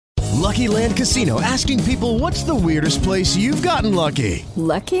Lucky Land Casino, asking people, what's the weirdest place you've gotten lucky?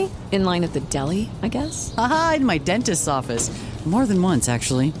 Lucky? In line at the deli, I guess? Aha, in my dentist's office. More than once,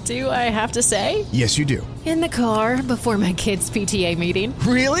 actually. Do I have to say? Yes, you do. In the car before my kids' PTA meeting.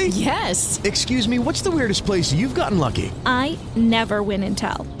 Really? Yes. Excuse me, what's the weirdest place you've gotten lucky? I never win and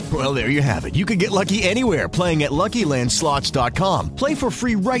tell. Well, there you have it. You can get lucky anywhere, playing at LuckyLandSlots.com. Play for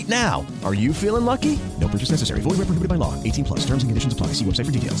free right now. Are you feeling lucky? No purchase necessary. Void where prohibited by law. 18 plus. Terms and conditions apply. See website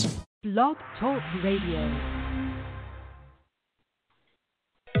for details. Blog Talk Radio.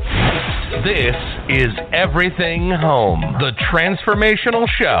 This is Everything Home, the transformational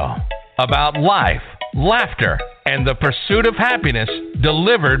show about life, laughter, and the pursuit of happiness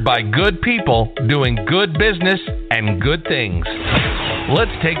delivered by good people doing good business and good things.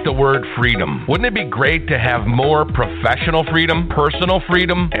 Let's take the word freedom. Wouldn't it be great to have more professional freedom, personal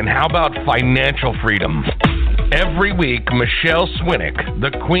freedom, and how about financial freedom? Every week, Michelle Swinnick,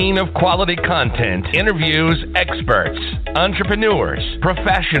 the queen of quality content, interviews experts, entrepreneurs,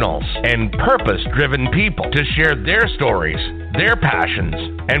 professionals, and purpose-driven people to share their stories, their passions,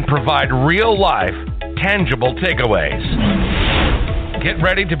 and provide real-life, tangible takeaways. Get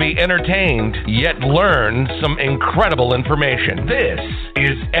ready to be entertained, yet learn some incredible information. This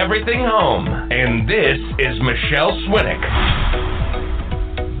is Everything Home, and this is Michelle Swinnick.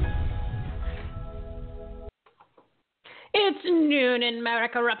 It's noon in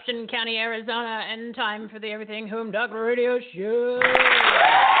Maricorruption County, Arizona, and time for the Everything Home Dog Radio Show.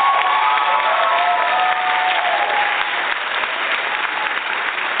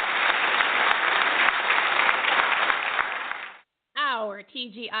 Our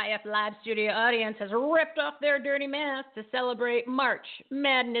TGIF live studio audience has ripped off their dirty masks to celebrate March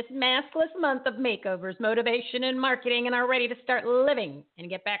Madness Maskless Month of Makeovers, Motivation, and Marketing, and are ready to start living and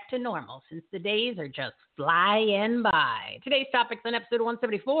get back to normal since the days are just flying by. Today's topics on episode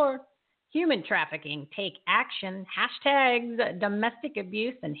 174, human trafficking, take action, hashtags, domestic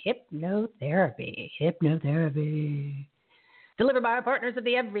abuse, and hypnotherapy. Hypnotherapy. Delivered by our partners of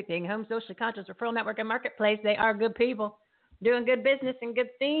the Everything Home Socially Conscious Referral Network and Marketplace. They are good people doing good business and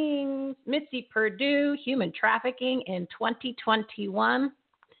good things. Missy Purdue, human trafficking in 2021.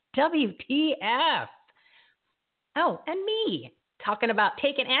 WTF. Oh, and me, talking about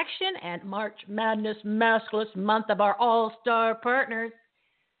taking action and March Madness Maskless Month of our all-star partners.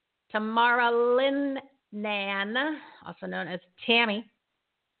 Tamara Lynn Nan, also known as Tammy,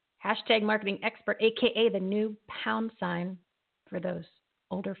 hashtag marketing expert, a.k.a. the new pound sign for those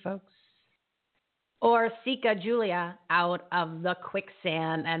older folks. Or Sika Julia, out of the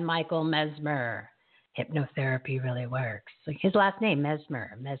quicksand, and Michael Mesmer. Hypnotherapy really works. Like his last name,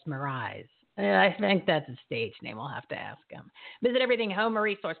 Mesmer, mesmerize. I think that's a stage name. We'll have to ask him. Visit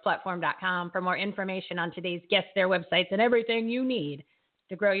everythinghomeresourceplatform.com for more information on today's guests, their websites, and everything you need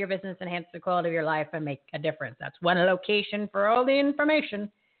to grow your business, enhance the quality of your life, and make a difference. That's one location for all the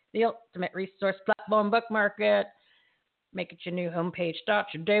information. The ultimate resource platform, bookmark it. Make it your new homepage. Start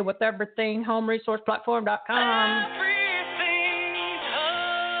your day with everything. HomeResourcePlatform.com.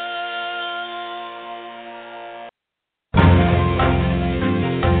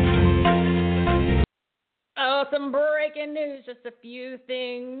 Oh, some breaking news. Just a few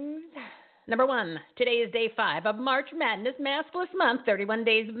things. Number one, today is day 5 of March Madness Maskless Month. 31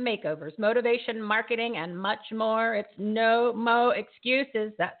 days of makeovers, motivation, marketing, and much more. It's no more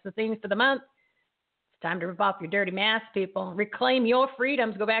excuses. That's the theme for the month. Time to rip off your dirty mask, people. Reclaim your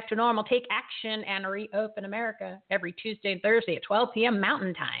freedoms. Go back to normal. Take action and reopen America. Every Tuesday and Thursday at 12 p.m.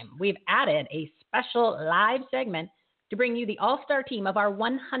 Mountain Time, we've added a special live segment to bring you the all-star team of our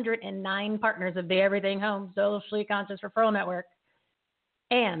 109 partners of the Everything Home Socially Conscious Referral Network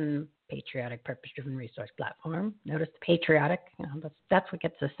and Patriotic Purpose-Driven Resource Platform. Notice the patriotic. That's what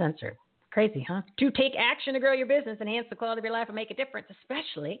gets us censored. Crazy, huh? To take action to grow your business, enhance the quality of your life, and make a difference,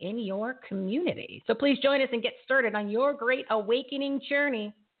 especially in your community. So please join us and get started on your great awakening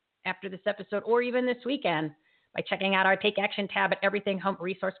journey after this episode or even this weekend by checking out our Take Action tab at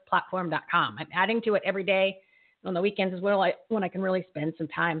everythinghomeresourceplatform.com. I'm adding to it every day. On the weekends is when I can really spend some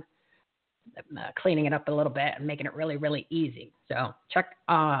time cleaning it up a little bit and making it really, really easy. So check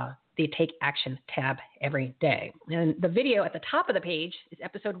the Take Action tab every day. And the video at the top of the page is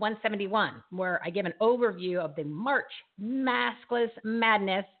episode 171, where I give an overview of the March Maskless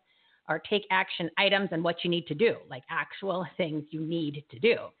Madness, our Take Action items and what you need to do, like actual things you need to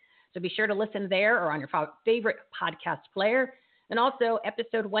do. So be sure to listen there or on your favorite podcast player. And also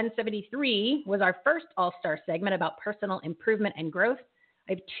episode 173 was our first all-star segment about personal improvement and growth.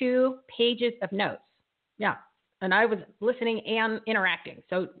 I have 2 pages of notes. Yeah. And I was listening and interacting,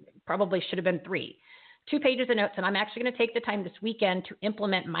 so probably should have been 3. 2 pages of notes, and I'm actually going to take the time this weekend to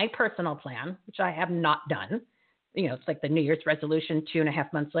implement my personal plan, which I have not done. It's like the New Year's resolution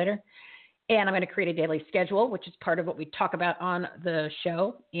 2.5 months later. And I'm going to create a daily schedule, which is part of what we talk about on the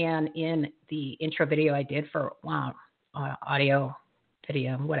show and in the intro video I did for audio,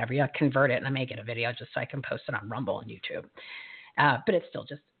 video, whatever. You convert it and I make it a video just so I can post it on Rumble and YouTube. But it's still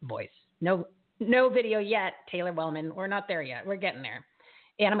just voice. No video yet, Taylor Wellman. We're not there yet. We're getting there.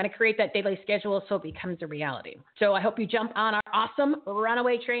 And I'm going to create that daily schedule so it becomes a reality. So I hope you jump on our awesome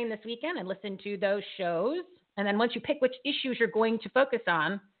runaway train this weekend and listen to those shows. And then once you pick which issues you're going to focus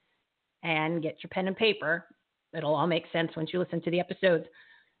on and get your pen and paper, it'll all make sense once you listen to the episodes.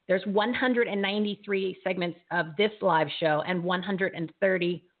 There's 193 segments of this live show and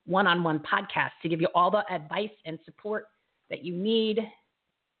 130 one-on-one podcasts to give you all the advice and support that you need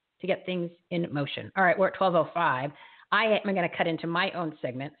to get things in motion. All right, we're at 12:05. I am going to cut into my own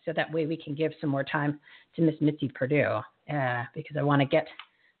segment so that way we can give some more time to Miss Mitzi Perdue because I want to get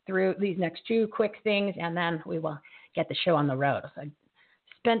through these next 2 quick things and then we will get the show on the road. So I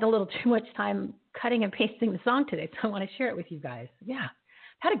spent a little too much time cutting and pasting the song today, so I want to share it with you guys. Yeah,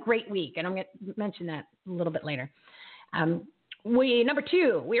 had a great week, and I'm going to mention that a little bit later. Number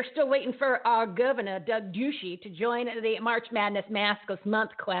 2, we are still waiting for our governor, Doug Ducey, to join the March Madness Maskless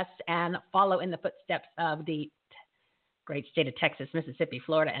Month quest and follow in the footsteps of the great state of Texas, Mississippi,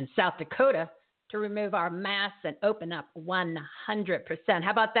 Florida, and South Dakota to remove our masks and open up 100%. How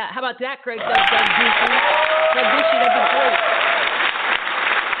about that? How about that, great Doug Ducey? Doug Ducey, that'd be great.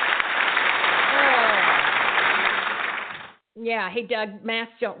 Yeah, hey, Doug,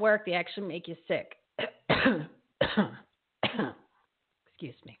 masks don't work. They actually make you sick.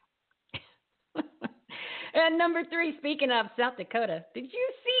 Excuse me. And number 3, speaking of South Dakota, did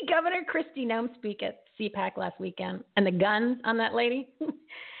you see Governor Kristi Noem speak at CPAC last weekend and the guns on that lady?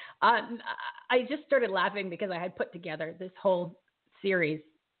 I just started laughing because I had put together this whole series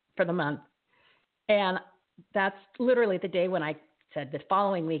for the month. And that's literally the day when I said the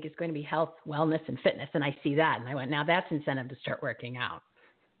following week is going to be health, wellness, and fitness. And I see that. And I went, now that's incentive to start working out.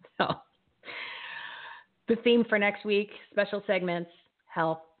 So the theme for next week, special segments,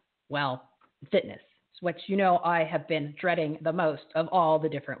 health, wealth, fitness. It's what I have been dreading the most of all the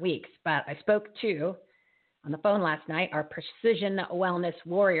different weeks. But I spoke to, on the phone last night, our precision wellness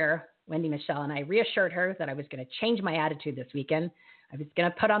warrior, Wendy Michelle, and I reassured her that I was going to change my attitude this weekend. I was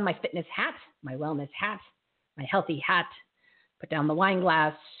going to put on my fitness hat, my wellness hat, my healthy hat, put down the wine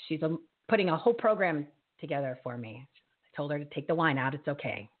glass. She's putting a whole program together for me. I told her to take the wine out. It's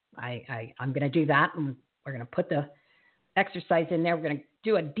okay. I'm going to do that, and we're going to put the exercise in there. We're going to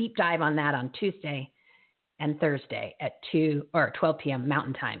do a deep dive on that on Tuesday and Thursday at 12 p.m.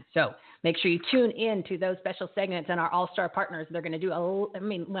 Mountain Time. So make sure you tune in to those special segments and our all-star partners. They're going to do,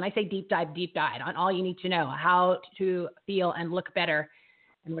 when I say deep dive on all you need to know, how to feel and look better.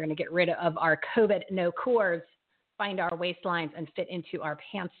 And we're going to get rid of our COVID no cores, find our waistlines, and fit into our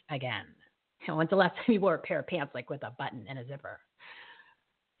pants again. When's the last time you wore a pair of pants like with a button and a zipper?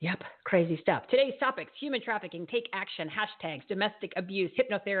 Yep, crazy stuff. Today's topics: human trafficking, take action, hashtags, domestic abuse,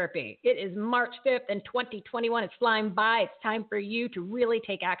 hypnotherapy. It is March 5th and 2021. It's flying by. It's time for you to really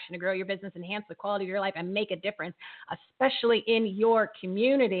take action to grow your business, enhance the quality of your life, and make a difference, especially in your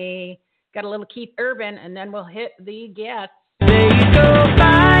community. Got a little Keith Urban, and then we'll hit the guests. Days go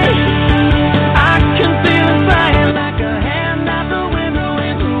by, I can feel it flying like a hand out the window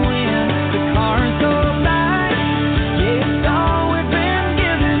in the wind. The cars go by, yeah, it's all we've been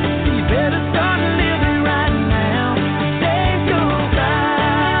given. You better start living right now. Days go by,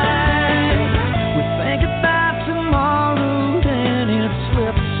 we think about tomorrow, then it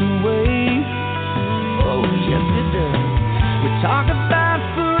slips away. Oh, yes it does. We talk about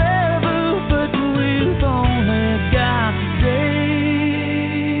forever, but we've only got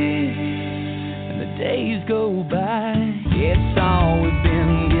days go by, it's all we've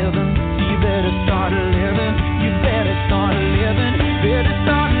been given. You better start living, you better start living, better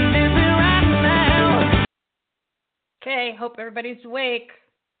start living right now. Okay, hope everybody's awake.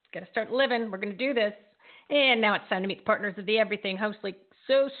 Got to start living. We're going to do this. And now it's time to meet the partners of the Everything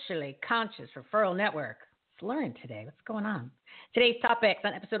Socially Conscious Referral Network. It's Lauren today. What's going on? Today's topics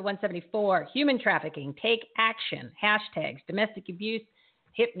on episode 174, human trafficking, take action, hashtags, domestic abuse,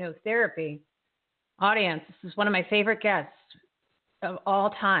 hypnotherapy. Audience, this is one of my favorite guests of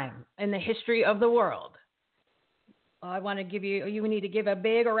all time in the history of the world. I want to you need to give a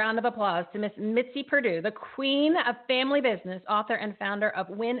big round of applause to Miss Mitzi Perdue, the queen of family business, author and founder of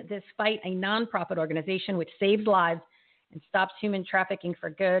Win This Fight, a nonprofit organization which saves lives and stops human trafficking for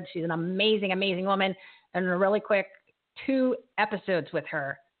good. She's an amazing, amazing woman. And a really quick 2 episodes with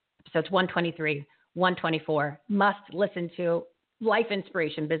her, episodes 123, 124. Must listen to. Life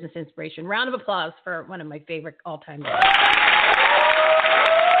inspiration, business inspiration. Round of applause for one of my favorite all-time guests.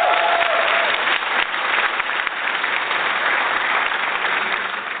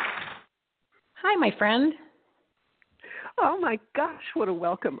 Hi, my friend. Oh, my gosh, what a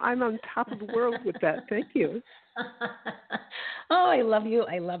welcome. I'm on top of the world with that. Thank you. Oh, I love you.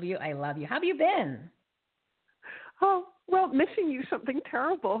 I love you. I love you. How have you been? Oh, well, missing you, something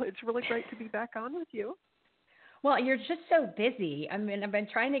terrible. It's really great to be back on with you. Well, you're just so busy. I mean, I've been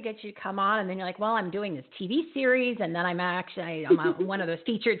trying to get you to come on, and then you're like, well, I'm doing this TV series, and then I'm one of the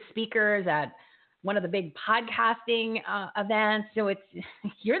featured speakers at one of the big podcasting events. So it's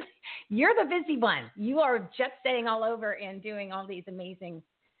you're the busy one. You are jet setting all over and doing all these amazing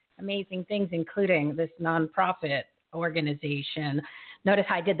things, including this nonprofit organization. Notice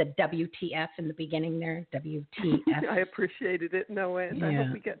how I did the WTF in the beginning there. WTF. I appreciated it no end. Yeah. I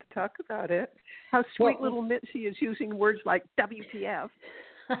hope we get to talk about it. How sweet little Mitzi is using words like WTF.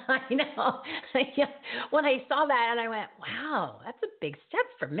 I know. When I saw that, and I went, wow, that's a big step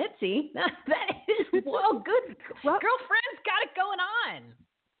for Mitzi. That is, well, good. Well, girlfriend's got it going on.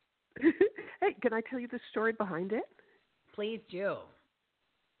 Hey, can I tell you the story behind it? Please do.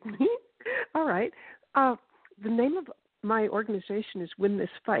 All right. The name of my organization is Win This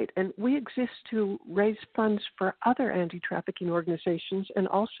Fight, and we exist to raise funds for other anti-trafficking organizations and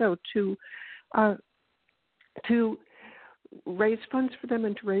also to raise funds for them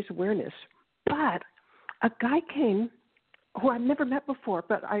and to raise awareness. But a guy came who I've never met before,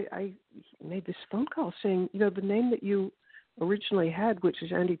 but I made this phone call saying, the name that you originally had, which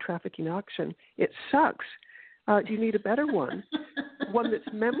is Anti-Trafficking Auction, it sucks. You need a better one, one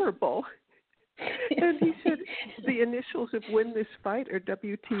that's memorable. And he said the initials of Win This Fight are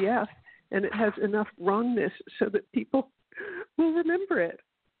WTF, and it has enough wrongness so that people will remember it.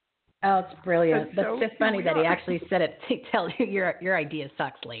 Oh, it's brilliant. That's so just funny that he actually said it to tell you your idea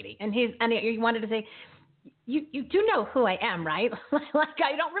sucks, lady. And he wanted to say, you do know who I am, right? Like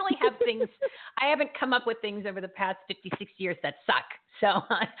I don't really have things. I haven't come up with things over the past 56 years that suck. So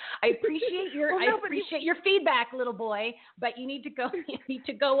I appreciate your feedback, little boy. But you need to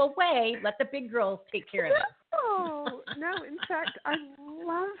go away. Let the big girls take care of it. Oh no! In fact, I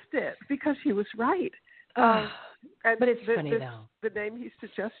loved it because he was right. But it's funny though. The name he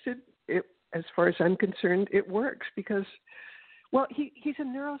suggested, as far as I'm concerned, it works because, well, he's a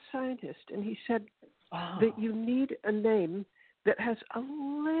neuroscientist, and he said that you need a name that has a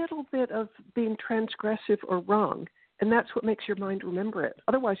little bit of being transgressive or wrong, and that's what makes your mind remember it.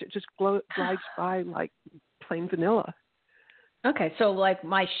 Otherwise, it just glides by like plain vanilla. Okay, so like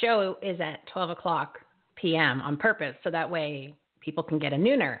my show is at 12 o'clock p.m. on purpose, so that way people can get a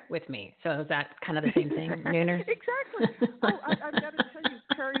nooner with me. So is that kind of the same thing, nooner? Exactly. I've got to tell you,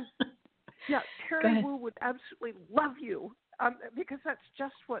 Terry Wu would absolutely love you because that's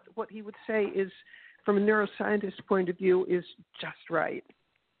just what he would say is, from a neuroscientist point of view, is just right.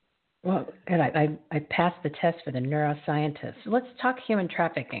 Well, and I passed the test for the neuroscientist. Let's talk human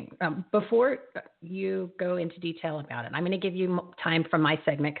trafficking. Before you go into detail about it, I'm going to give you time from my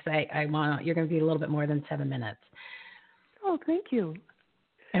segment because you're going to be a little bit more than 7 minutes. Oh, thank you.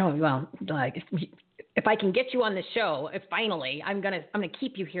 Oh, well, if I can get you on the show, finally, I'm gonna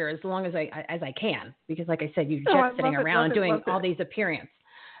keep you here as long as I can because, like I said, you're just sitting around and doing all these appearances.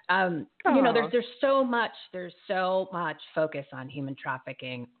 There's so much focus on human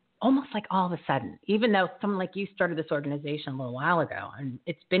trafficking, almost like all of a sudden, even though someone like you started this organization a little while ago, and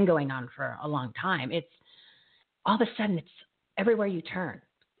it's been going on for a long time. It's all of a sudden, it's everywhere you turn.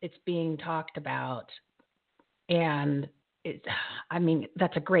 It's being talked about, and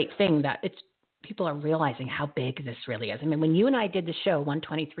that's a great thing that people are realizing how big this really is. I mean, when you and I did the show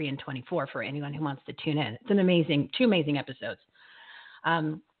 123 and 24, for anyone who wants to tune in, it's two amazing episodes.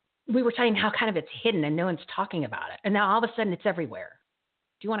 We were saying how kind of it's hidden and no one's talking about it. And now all of a sudden it's everywhere.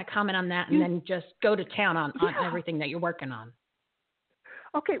 Do you want to comment on that and then just go to town on everything that you're working on?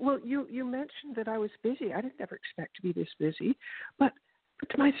 Okay. Well, you mentioned that I was busy. I didn't ever expect to be this busy, but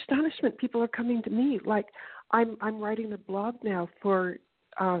to my astonishment, people are coming to me. Like I'm writing a blog now for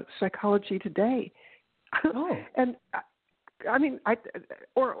Psychology Today. Oh. And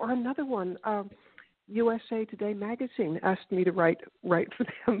or another one, USA Today magazine asked me to write for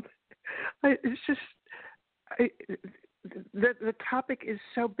them. The topic is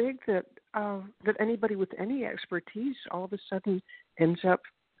so big that anybody with any expertise all of a sudden ends up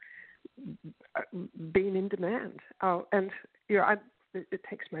being in demand. It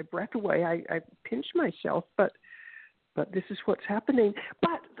takes my breath away. I pinch myself, but this is what's happening.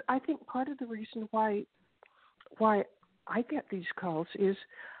 But I think part of the reason why I get these calls is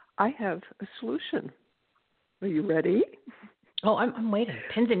I have a solution. Are you ready? Oh, I'm waiting.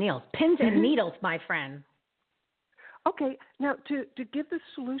 Pins and needles. Pins and needles, my friend. Okay, now to give the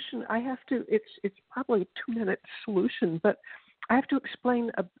solution, I have to. It's probably a 2-minute solution, but I have to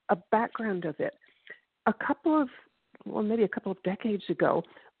explain a background of it. Maybe a couple of decades ago,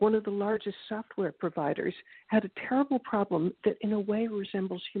 one of the largest software providers had a terrible problem that in a way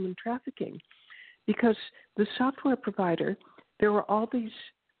resembles human trafficking, because the software provider, there were all these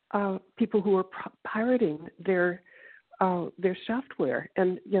people who were pirating their software,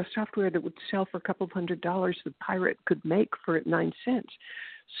 and software that would sell for a couple of $100 the pirate could make for 9 cents.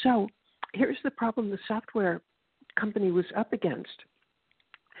 So here's the problem the software company was up against.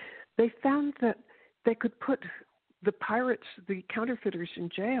 They found that they could put the pirates, the counterfeiters, in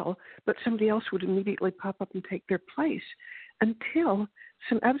jail, but somebody else would immediately pop up and take their place, until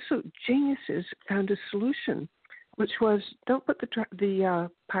some absolute geniuses found a solution, which was, don't put the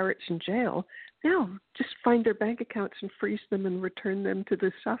pirates in jail. No, just find their bank accounts and freeze them and return them to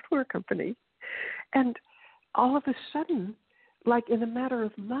the software company. And all of a sudden, like in a matter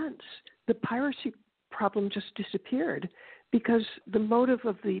of months, the piracy problem just disappeared, because the motive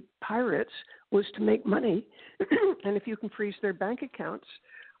of the pirates was to make money. And if you can freeze their bank accounts,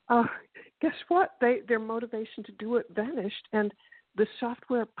 guess what? Their motivation to do it vanished, and the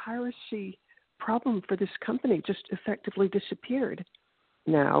software piracy problem for this company just effectively disappeared.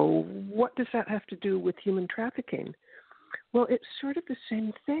 Now, what does that have to do with human trafficking? Well, it's sort of the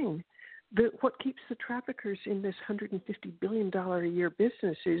same thing. What keeps the traffickers in this $150 billion a year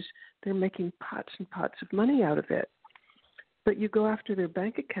business is they're making pots and pots of money out of it. But you go after their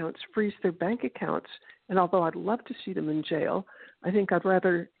bank accounts, freeze their bank accounts, and although I'd love to see them in jail, I think I'd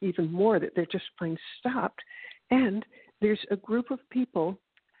rather even more that they're just plain stopped. And there's a group of people,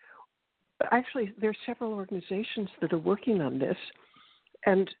 actually there are several organizations that are working on this,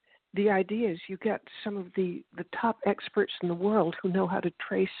 and the idea is you get some of the top experts in the world who know how to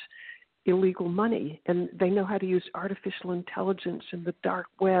trace illegal money, and they know how to use artificial intelligence and the dark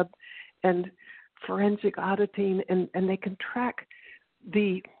web and forensic auditing, and they can track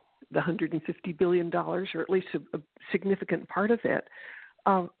the $150 billion, or at least a significant part of it,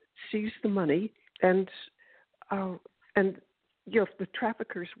 seize the money, and if the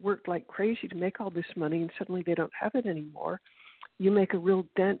traffickers worked like crazy to make all this money and suddenly they don't have it anymore, you make a real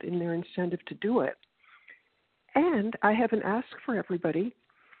dent in their incentive to do it. And I have an ask for everybody,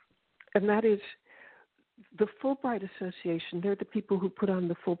 and that is the Fulbright Association. They're the people who put on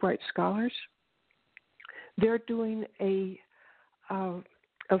the Fulbright Scholars. They're doing a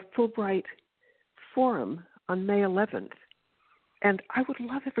Fulbright forum on May 11th. And I would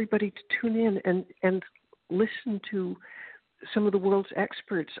love everybody to tune in and listen to some of the world's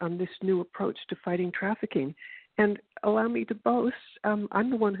experts on this new approach to fighting trafficking. And allow me to boast, I'm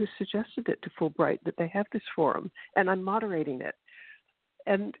the one who suggested it to Fulbright, that they have this forum, and I'm moderating it.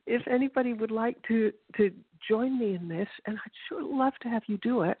 And if anybody would like to join me in this, and I'd sure love to have you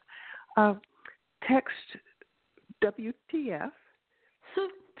do it, text WTF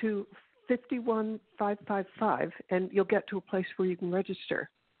to 51555, and you'll get to a place where you can register.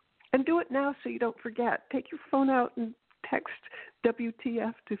 And do it now so you don't forget. Take your phone out and text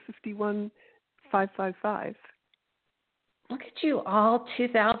WTF to 51555. Look at you all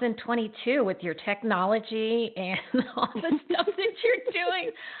 2022 with your technology and all the stuff that you're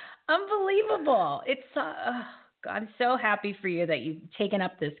doing. Unbelievable. It's I'm so happy for you that you've taken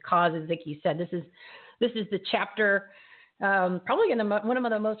up this cause. As like you said, this is the chapter, probably one of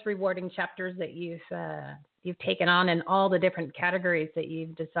the most rewarding chapters that you've taken on in all the different categories that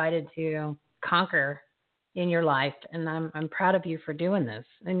you've decided to conquer in your life. And I'm proud of you for doing this.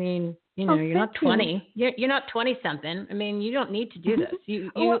 I mean, you're not 20. You're not 20-something. I mean, you don't need to do this.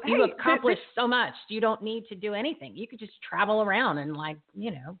 You accomplished so much. You don't need to do anything. You could just travel around and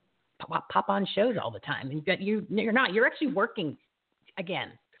pop on shows all the time. And you're not. You're actually working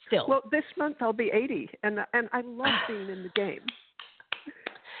again still. Well, this month I'll be 80, and I love being in the game.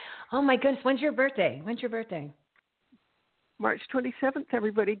 Oh my goodness! When's your birthday? March 27th.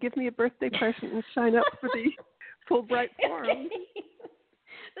 Everybody, give me a birthday present and sign up for the Fulbright Forum.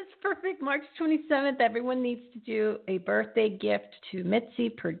 That's perfect. March 27th. Everyone needs to do a birthday gift to Mitzi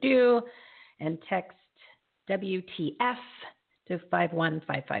Purdue and text WTF to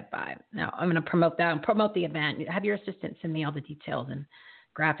 51555. Now, I'm going to promote that and promote the event. Have your assistant send me all the details and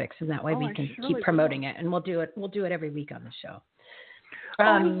graphics, and that way we can keep promoting it. And we'll do it every week on the show.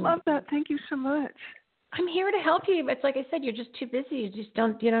 I love that. Thank you so much. I'm here to help you. It's like I said, you're just too busy. You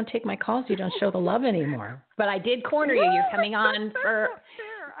don't take my calls. You don't show the love anymore. But I did corner you. You're coming on for.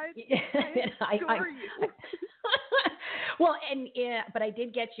 I adore you. Well, but I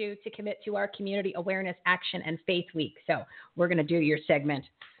did get you to commit to our Community Awareness Action and Faith Week. So we're going to do your segment.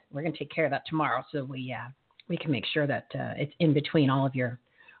 We're going to take care of that tomorrow, so we can make sure that it's in between all of your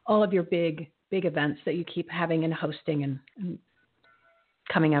big events that you keep having and hosting and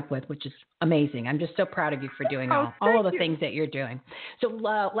coming up with, which is amazing. I'm just so proud of you for doing all of the things that you're doing. So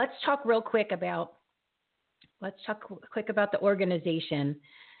let's talk quick about the organization.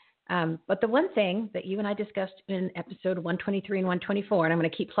 But the one thing that you and I discussed in episode 123 and 124, and I'm going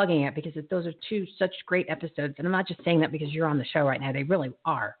to keep plugging it because those are two such great episodes. And I'm not just saying that because you're on the show right now. They really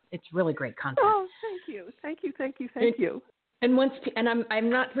are. It's really great content. Oh, thank you. And we're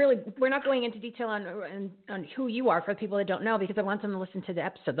not going into detail on who you are for people that don't know, because I want them to listen to the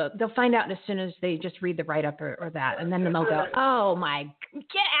episode. They'll find out as soon as they just read the write-up or that. And then they'll go, oh my,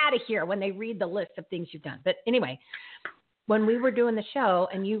 get out of here, when they read the list of things you've done. But anyway, when we were doing the show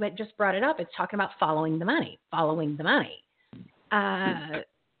and you had just brought it up, it's talking about following the money.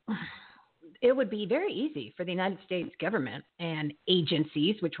 It would be very easy for the United States government and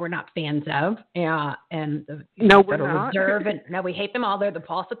agencies, which we're not fans of, and the Federal Reserve. And no, we hate them all. They're the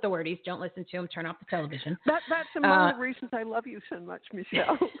false authorities. Don't listen to them. Turn off the television. That's one of the reasons I love you so much,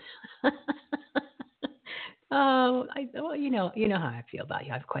 Michelle. You know how I feel about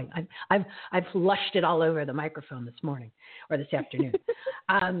you. I've flushed it all over the microphone this morning or this afternoon.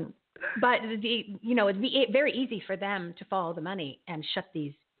 But it'd be very easy for them to follow the money and shut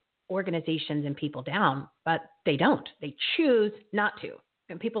these organizations and people down, but they don't. They choose not to.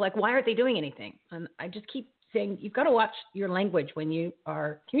 And people are like, why aren't they doing anything? And I just keep saying, you've got to watch your language when you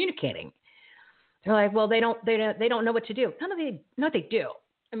are communicating. They're like, well, they don't know what to do. No, they do.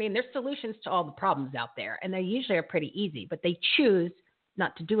 I mean, there's solutions to all the problems out there, and they usually are pretty easy, but they choose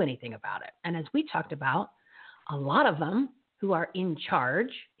not to do anything about it. And as we talked about, a lot of them who are in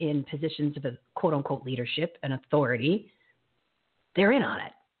charge in positions of a quote unquote leadership and authority, they're in on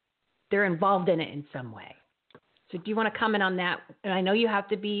it. They're involved in it in some way. So do you want to comment on that? And I know you have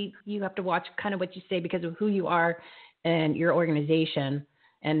to watch kind of what you say because of who you are and your organization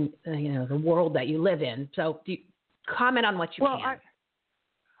and the world that you live in. So do you comment on what you can.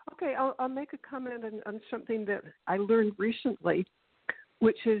 Okay, I'll make a comment on something that I learned recently,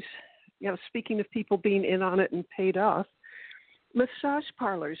 which is, speaking of people being in on it and paid off, massage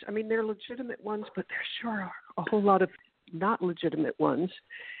parlors. I mean, they're legitimate ones, but there sure are a whole lot of not legitimate ones.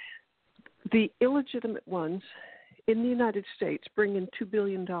 The illegitimate ones in the United States bring in $2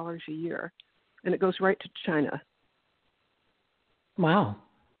 billion a year, and it goes right to China. Wow.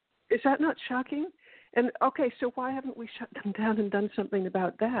 Is that not shocking? And, okay, so why haven't we shut them down and done something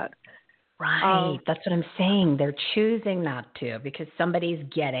about that? Right. That's what I'm saying. They're choosing not to because somebody's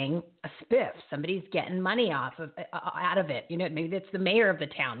getting a spiff. Somebody's getting money out of it. Maybe it's the mayor of the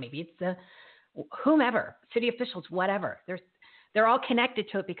town. Maybe it's the whomever, city officials, whatever. They're all connected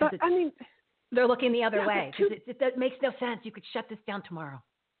to it because they're looking the other way. It makes no sense. You could shut this down tomorrow.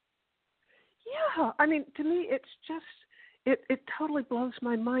 Yeah. I mean, to me, it's just, it totally blows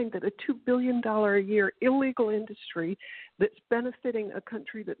my mind that a $2 billion a year illegal industry that's benefiting a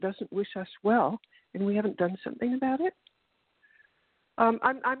country that doesn't wish us well, and we haven't done something about it. I'm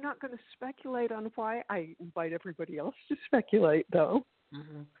not going to speculate on why. I invite everybody else to speculate, though.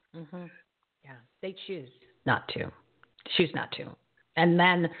 Mm-hmm. Mm-hmm. Yeah, they choose not to. And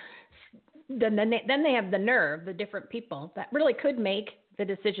then they have the nerve, the different people that really could make the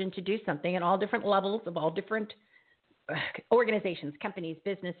decision to do something at all different levels of all different organizations, companies,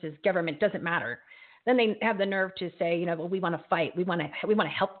 businesses, government, doesn't matter. Then they have the nerve to say, well, we want to fight. We want to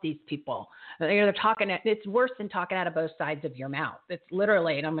help these people. They're talking. It's worse than talking out of both sides of your mouth. It's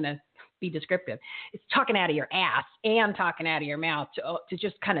literally, and I'm going to be descriptive, it's talking out of your ass and talking out of your mouth to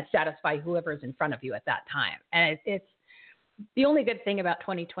just kind of satisfy whoever's in front of you at that time. And it's the only good thing about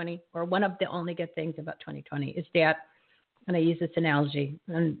 2020, or one of the only good things about 2020, is that, and I use this analogy,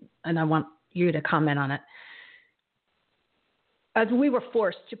 and I want you to comment on it, as we were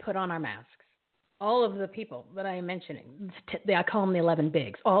forced to put on our masks, all of the people that I am mentioning, I call them the 11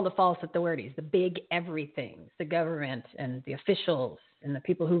 bigs, all the false authorities, the big everythings, the government and the officials and the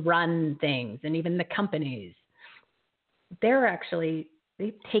people who run things and even the companies,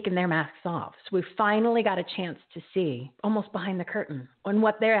 they've taken their masks off. So we finally got a chance to see almost behind the curtain on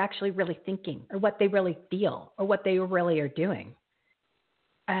what they're actually really thinking or what they really feel or what they really are doing.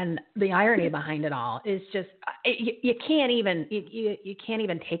 And the irony behind it all is just you can't even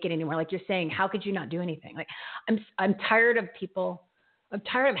take it anymore. Like you're saying, how could you not do anything? Like I'm tired of people. I'm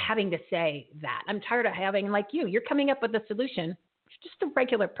tired of having to say that. I'm tired of having, like you're coming up with a solution. You're just a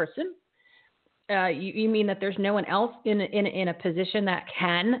regular person. You mean that there's no one else in a position that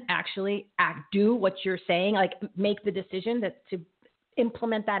can actually do what you're saying, like make the decision to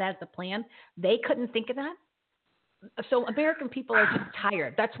implement that as the plan? They couldn't think of that. So American people are just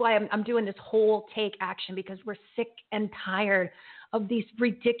tired. That's why I'm doing this whole take action, because we're sick and tired of these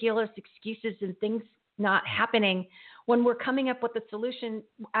ridiculous excuses and things not happening when we're coming up with a solution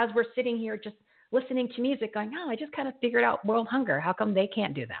as we're sitting here just listening to music going, I just kind of figured out world hunger. How come they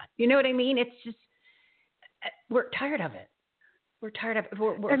can't do that? You know what I mean? It's just, we're tired of it. We're tired of it.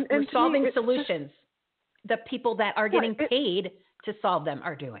 We're solving solutions the people that are getting paid to solve them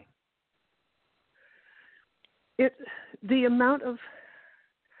are doing. The amount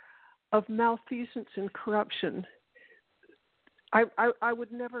of malfeasance and corruption, I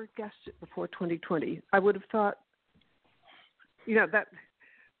would never have guessed it before 2020. I would have thought, that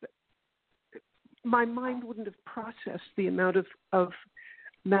my mind wouldn't have processed the amount of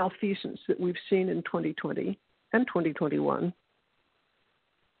malfeasance that we've seen in 2020 and 2021.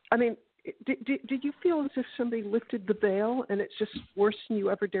 I mean, did you feel as if somebody lifted the veil and it's just worse than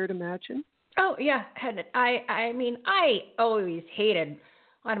you ever dared imagine? Oh, yeah. I mean, I always hated,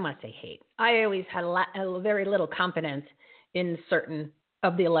 I don't want to say hate. I always had very little confidence in certain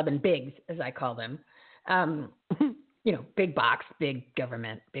of the 11 bigs, as I call them. Big box, big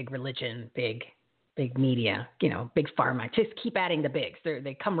government, big religion, big media, big pharma. Just keep adding the bigs.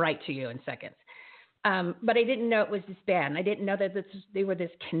 They come right to you in seconds. But I didn't know it was this bad. I didn't know that they were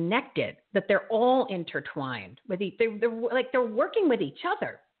this connected, that they're all intertwined with they're working with each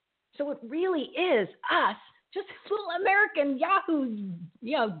other. So it really is us, just little American yahoos,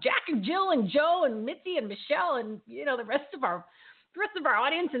 Jack and Jill and Joe and Mitzi and Michelle and the rest of our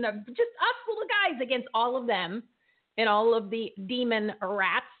audience, and just us little guys against all of them and all of the demon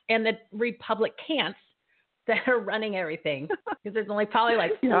rats and the Republicans that are running everything, because there's only probably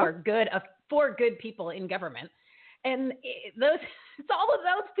like four good people in government, and it's all of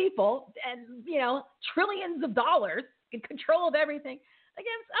those people, and trillions of dollars in control of everything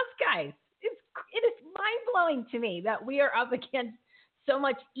against us guys. It is mind blowing to me that we are up against so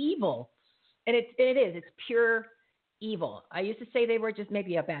much evil, and it's pure evil. I used to say they were just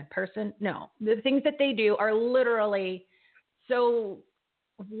maybe a bad person. No, the things that they do are literally so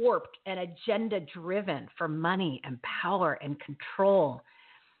warped and agenda driven for money and power and control.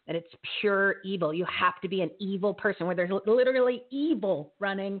 And it's pure evil. You have to be an evil person where there's literally evil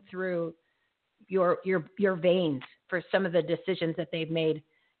running through your veins for some of the decisions that they've made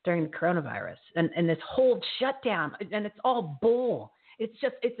during the coronavirus and this whole shutdown. And it's all bull.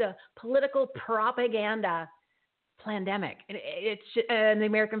 It's a political propaganda pandemic. And the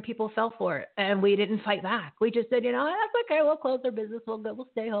American people fell for it, and we didn't fight back. We just said, that's okay. We'll close our business. We'll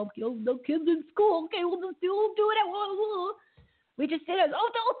stay home. No kids in school. Okay, we'll do it. We just did it. No,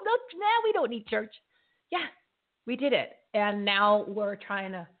 we don't need church. Yeah, we did it, and now we're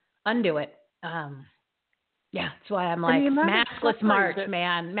trying to undo it. That's why I'm like, maskless march,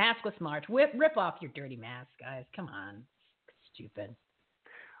 man. Maskless march. Rip off your dirty mask, guys. Come on. Stupid.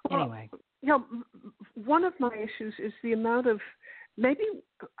 Anyway. One of my issues is the amount of, I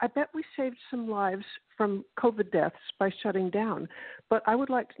bet we saved some lives from COVID deaths by shutting down, but I would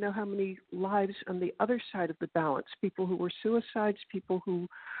like to know how many lives on the other side of the balance, people who were suicides, people who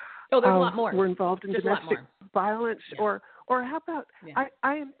there's a lot more. Were involved in domestic violence, yeah. or how about,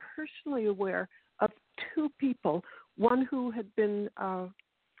 I am personally aware of two people, one who had been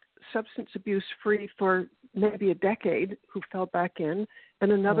substance abuse free for maybe a decade, who fell back in,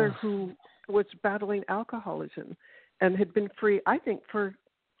 and another who was battling alcoholism and had been free, I think, for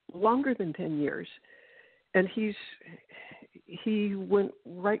longer than 10 years. And he went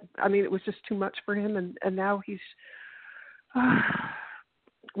right, it was just too much for him, and now he's, It's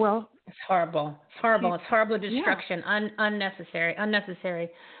horrible. It's horrible. It's horrible destruction. Yeah. Unnecessary.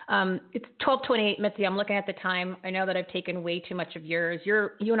 It's 12:28, Mitzi. I'm looking at the time. I know that I've taken way too much of yours. You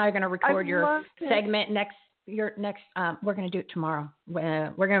and I are going to record your segment next. We're going to do it tomorrow.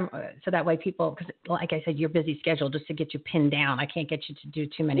 We're going to, so that way people, because like I said, your busy schedule, just to get you pinned down. I can't get you to do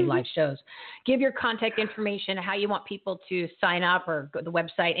too many live shows. Give your contact information, how you want people to sign up, or go to the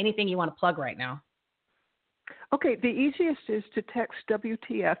website, anything you want to plug right now. Okay, the easiest is to text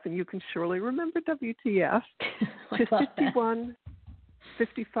WTF, and you can surely remember WTF, to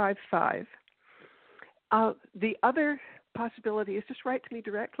 51555. The other possibility is just write to me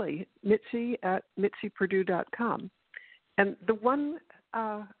directly, Mitzi at MitziPurdue.com. And the one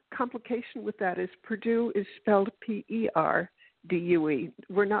complication with that is Purdue is spelled Perdue.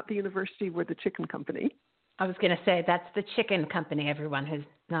 We're not the university, we're the chicken company. I was going to say that's the chicken company, everyone who's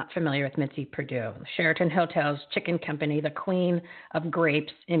not familiar with Mitzi Perdue. Sheraton Hotels Chicken Company, the queen of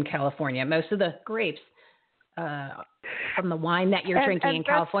grapes in California. Most of the grapes from the wine that you're drinking in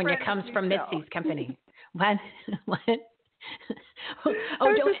California comes from Mitzi's company. What? I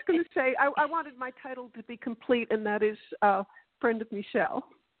was just going to say, I wanted my title to be complete, and that is Friend of Michelle.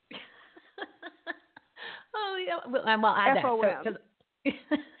 Oh, yeah. Well, I'll add FOM. that.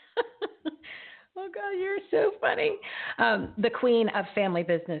 Oh, God, you're so funny. The queen of family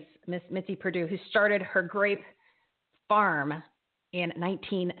business, Miss Mitzi Perdue, who started her grape farm in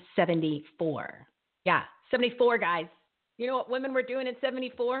 1974. Yeah, 74, guys. You know what women were doing in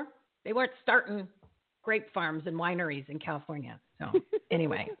 74? They weren't starting grape farms and wineries in California. So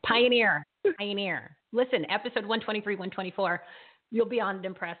anyway, pioneer. Listen, episode 123, 124, you'll be on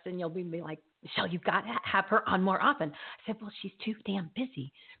Impressed, and you'll be like, Michelle, you've got to have her on more often. I said, well, she's too damn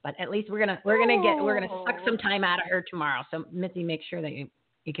busy, but at least we're gonna suck some time out of her tomorrow. So Mitzi, make sure that you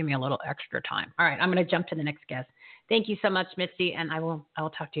give me a little extra time. All right, I'm gonna jump to the next guest. Thank you so much, Mitzi, and I will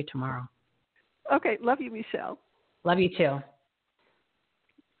talk to you tomorrow. Okay, love you, Michelle. Love you too.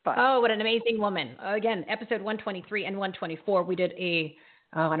 Bye. Oh, what an amazing woman. Again, episode 123 and 124, we did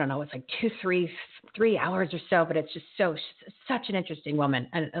I don't know, it's like 3 hours or so, but it's just such an interesting woman.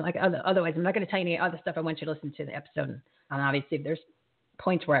 And like otherwise, I'm not going to tell you any other stuff. I want you to listen to the episode. And obviously, if there's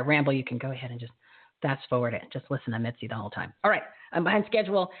points where I ramble, you can go ahead and just fast forward it. Just listen to Mitzi the whole time. All right, I'm behind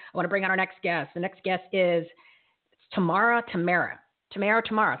schedule. I want to bring on our next guest. The next guest is Tamara.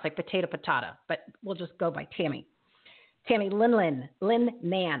 It's like potato patata, but we'll just go by Tammy. Tammy Lin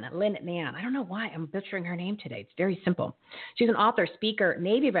Nan. I don't know why I'm butchering her name today. It's very simple. She's an author, speaker,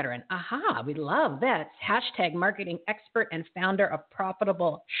 Navy veteran. Aha, we love that. # marketing expert and founder of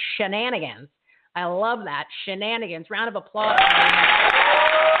Profitable Shenanigans. I love that. Shenanigans. Round of applause.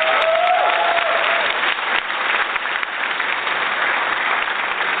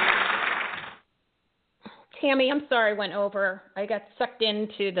 Tammy, I'm sorry I went over. I got sucked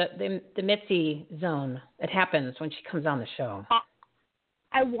into the Mitzi zone. It happens when she comes on the show.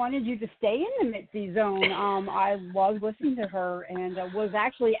 I wanted you to stay in the Mitzi zone. I love listening to her and was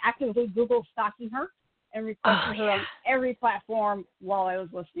actually actively Google stalking her and requesting her on every platform while I was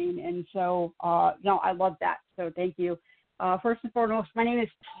listening. And so, I love that. So thank you. First and foremost, my name is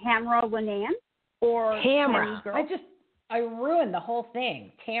Tamara Linan, or Tamara. Girl. I ruined the whole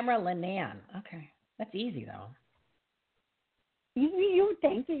thing. Tamara Linan. Okay. That's easy, though. You would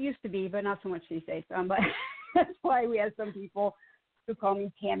think it used to be, but not so much these days. But that's why we have some people who call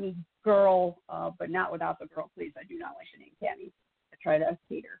me Tammy Girl, but not without the girl, please. I do not like the name Tammy. I try to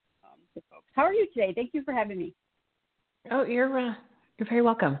cater to folks. How are you today? Thank you for having me. Oh, you're very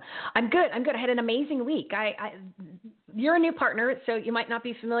welcome. I'm good. I had an amazing week. You're a new partner, so you might not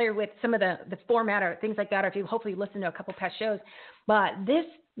be familiar with some of the format or things like that, or if you hopefully listened to a couple past shows. But this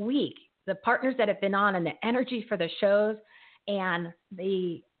week, the partners that have been on and the energy for the shows and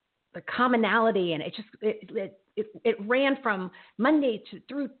the commonality, and it ran from Monday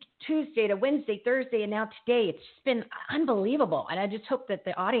through Tuesday to Wednesday, Thursday, and now today. It's just been unbelievable, and I just hope that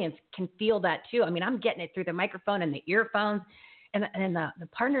the audience can feel that too. I mean, I'm getting it through the microphone and the earphones, and the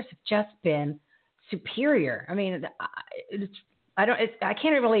partners have just been superior. I mean, I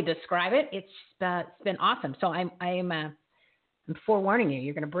can't really describe it. It's been awesome. So I'm forewarning you,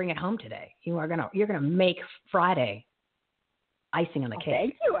 you're going to bring it home today. You're going to make Friday icing on the cake.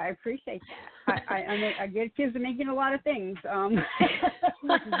 Thank you. I appreciate that. I get accused of making a lot of things.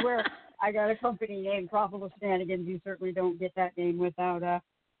 Which is where I got a company named Profitable Shenanigans. You certainly don't get that name without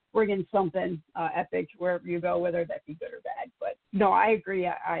bringing something epic wherever you go, whether that be good or bad. But no, I agree.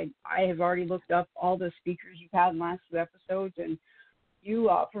 I have already looked up all the speakers you've had in the last 2 episodes, and you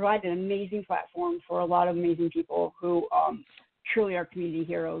provide an amazing platform for a lot of amazing people who truly are community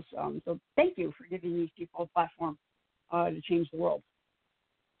heroes. So thank you for giving these people a platform to change the world.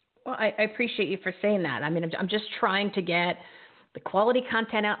 Well, I appreciate you for saying that. I mean, I'm just trying to get the quality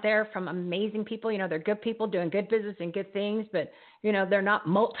content out there from amazing people. You know, they're good people doing good business and good things, but, you know, they're not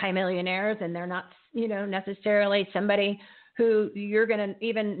multimillionaires, and they're not, you know, necessarily somebody who you're going to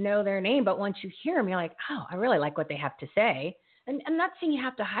even know their name. But once you hear them, you're like, oh, I really like what they have to say. And I'm not saying you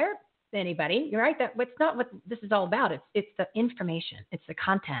have to hire anybody. You're right. That's not what this is all about. It's the information, it's the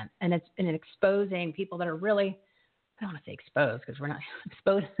content, and it's exposing people that are really, I don't want to say exposed because we're not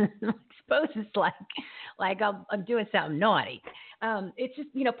exposed. Exposed is like I'm doing something naughty. It's just,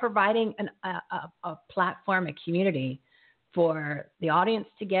 you know, providing a platform, a community for the audience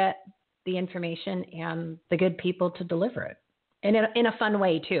to get the information and the good people to deliver it, and in a fun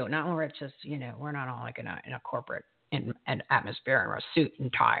way too. Not where it's just, you know, we're not all like in a corporate in an atmosphere and we're a suit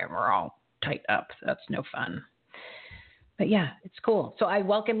and tie and we're all tight up. So that's no fun. But yeah, it's cool. So I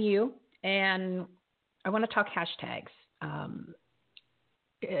welcome you, and I want to talk hashtags. I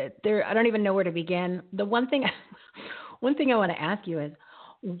don't even know where to begin. The one thing I want to ask you is,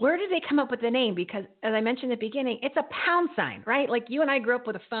 where did they come up with the name? Because as I mentioned at the beginning, it's a pound sign, right? Like you and I grew up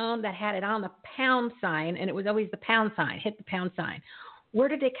with a phone that had it on the pound sign, and it was always the pound sign, hit the pound sign. Where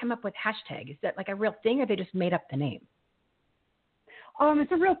did they come up with hashtag? Is that like a real thing, or they just made up the name?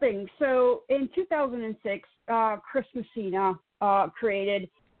 It's a real thing. So in 2006, Chris Messina created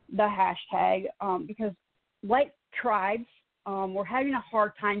the hashtag because like tribes were having a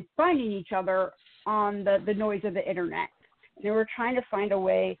hard time finding each other on the noise of the internet. And they were trying to find a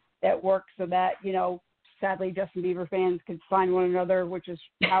way that worked so that, sadly, Justin Bieber fans could find one another, which is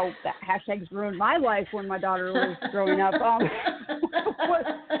how that hashtags ruined my life when my daughter was growing up. Was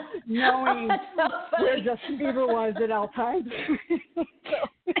knowing where Justin Bieber was at all times.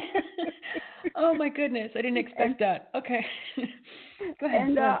 Oh my goodness, I didn't expect that. Okay, go ahead.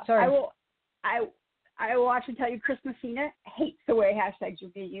 And sorry. I will actually tell you, Chris Messina hates the way hashtags are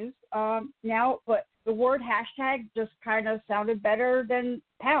being used now, but the word hashtag just kind of sounded better than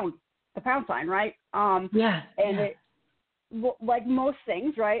the pound sign, right? It, like most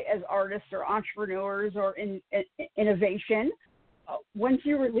things, right, as artists or entrepreneurs or in innovation, once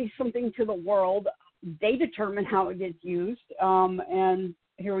you release something to the world, they determine how it gets used. And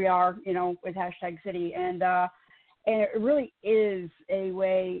here we are, with hashtag City. And it really is a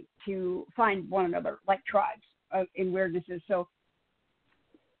way to find one another, like tribes in weirdnesses. So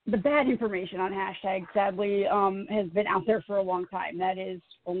the bad information on hashtags, sadly, has been out there for a long time. That is,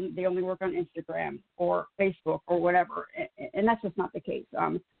 they only work on Instagram or Facebook or whatever. And that's just not the case.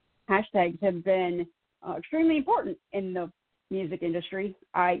 Hashtags have been extremely important in the music industry,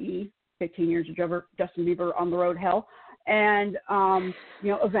 i.e. 15 years of Justin Bieber on the road hell, and,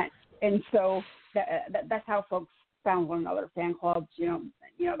 events. And so that's how folks found one another, fan clubs,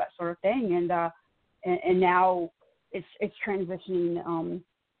 that sort of thing. And now it's transitioning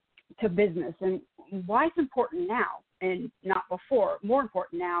to business. And why it's important now and not before, more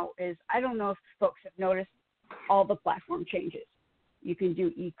important now is, I don't know if folks have noticed all the platform changes. You can do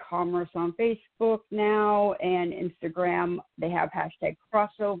e-commerce on Facebook now and Instagram. They have hashtag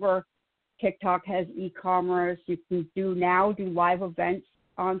crossover. TikTok has e-commerce. You can do live events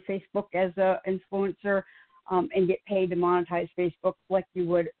on Facebook as an influencer and get paid to monetize Facebook like you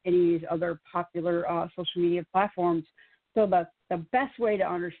would any of these other popular social media platforms. So the best way to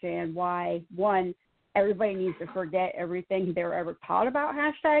understand why, one, everybody needs to forget everything they were ever taught about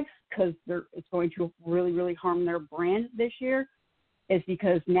hashtags, because it's going to really, really harm their brand this year, is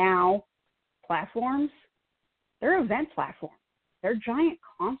because now platforms, they're event platforms. They're giant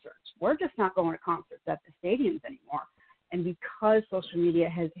concerts. We're just not going to concerts at the stadiums anymore. And because social media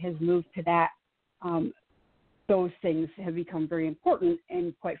has moved to that, those things have become very important.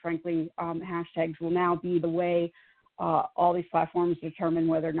 And quite frankly, hashtags will now be the way all these platforms determine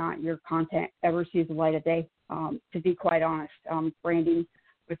whether or not your content ever sees the light of day. To be quite honest, branding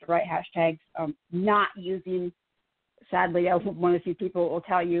with the right hashtags, not using, sadly, one of the few people will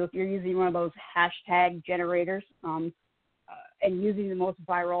tell you, if you're using one of those hashtag generators and using the most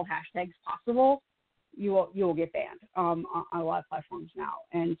viral hashtags possible, you will get banned on a lot of platforms now.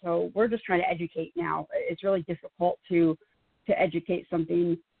 And so we're just trying to educate now. It's really difficult to educate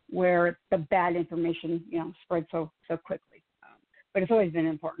something where the bad information, spreads so quickly. But it's always been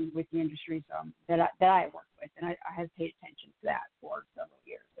important with the industries that I work with, and I have paid attention to that for several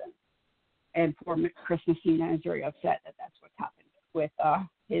years. And poor Chris Messina is very upset that that's what's happened with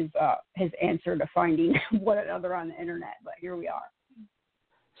his answer to finding one another on the internet. But here we are.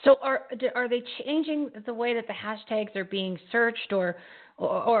 So are they changing the way that the hashtags are being searched or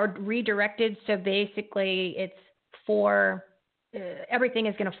redirected? So basically, it's for everything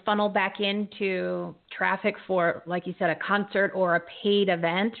is going to funnel back into traffic for, like you said, a concert or a paid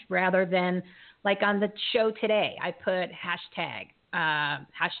event, rather than like on the show today, I put hashtag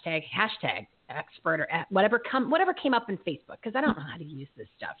expert or whatever came up in Facebook, because I don't know how to use this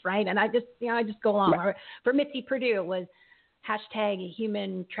stuff, right? And I just go along. Right. For Mitzi Purdue, it was hashtag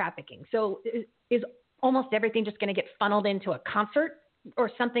human trafficking. So is almost everything just going to get funneled into a concert or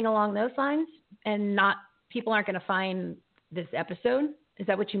something along those lines, and people aren't going to find this episode? Is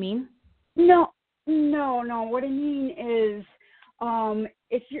that what you mean? No. What I mean is,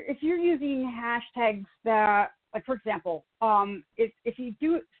 if you're using hashtags that, like, for example, if you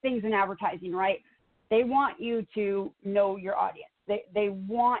do things in advertising, right, they want you to know your audience. They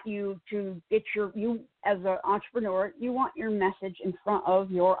want you to get you as an entrepreneur, you want your message in front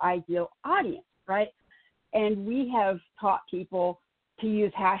of your ideal audience, right? And we have taught people to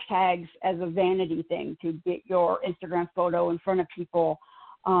use hashtags as a vanity thing to get your Instagram photo in front of people.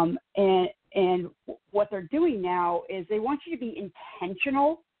 And what they're doing now is they want you to be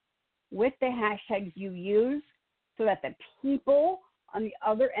intentional with the hashtags you use so that the people on the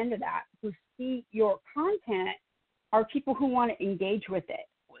other end of that who see your content are people who want to engage with it,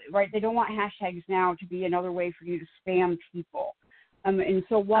 right? They don't want hashtags now to be another way for you to spam people. And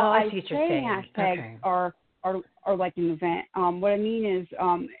so while I say hashtags are like an event, what I mean is,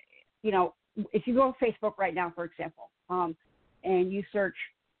 if you go to Facebook right now, for example, and you search,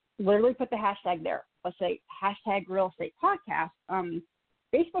 literally put the hashtag there. Let's say hashtag real estate podcast.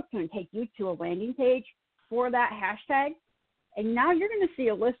 Facebook's going to take you to a landing page for that hashtag. And now you're going to see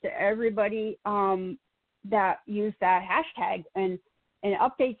a list of everybody that used that hashtag and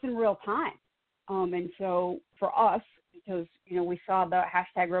updates in real time. And so for us, because, we saw the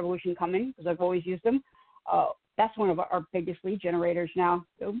hashtag revolution coming because I've always used them, that's one of our biggest lead generators now.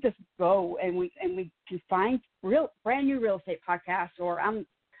 So just go and we can find brand new real estate podcasts or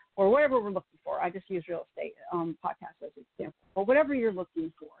whatever we're looking for. I just use real estate podcasts as an example, or whatever you're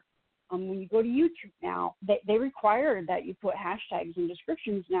looking for. When you go to YouTube now, they require that you put hashtags and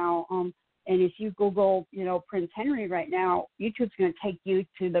descriptions now. And if you Google, Prince Henry right now, YouTube's going to take you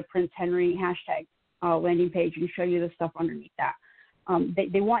to the Prince Henry hashtag landing page and show you the stuff underneath that.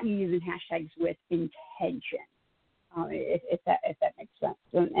 They want you using hashtags with intention, if that makes sense.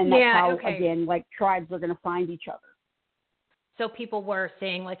 And that's how, again, like tribes are going to find each other. So people were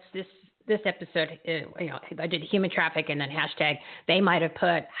saying, like this episode, I did human traffic and then hashtag. They might have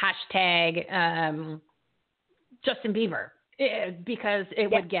put hashtag Justin Bieber because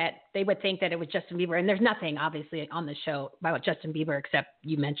they would think that it was Justin Bieber. And there's nothing obviously on the show about Justin Bieber except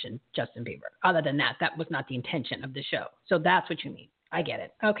you mentioned Justin Bieber. Other than that was not the intention of the show. So that's what you mean. I get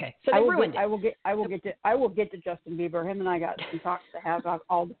it. Okay. So they ruined it. I will get to Justin Bieber. Him and I got some talks to have about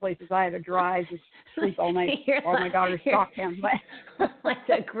all the places I had to drive and sleep all night while my daughter stalked him. Like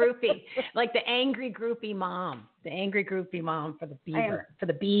the groupie, like the angry groupie mom for the Bieber, for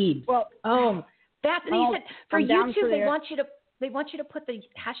the beads. Well, that's you said for YouTube they want you to put the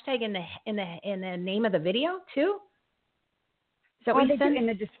hashtag in the name of the video too. So they do in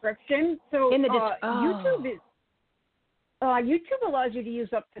the description. So in the YouTube allows you to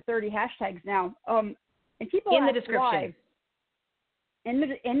use up to 30 hashtags now. And people in the description. In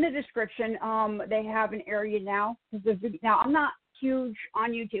the description, they have an area now. Now I'm not huge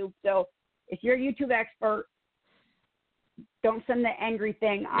on YouTube, so if you're a YouTube expert, don't send the angry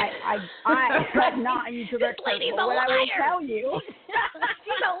thing. I'm not a YouTube expert. Lady's but a what liar. I will tell you,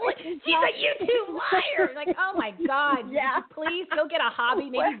 she's a YouTube liar. Like, oh my God, yeah. Please go get a hobby,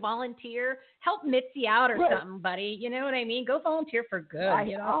 maybe volunteer, help Mitzi out or something, buddy. You know what I mean? Go volunteer for good.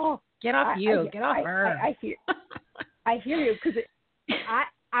 Get off her. I hear you because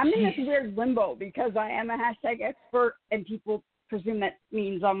I'm in this weird limbo because I am a hashtag expert and people presume that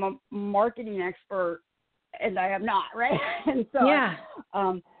means I'm a marketing expert. And I am not, right? And so,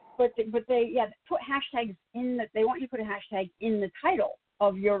 but they put hashtags they want you to put a hashtag in the title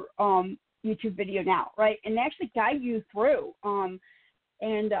of your YouTube video now, right? And they actually guide you through. You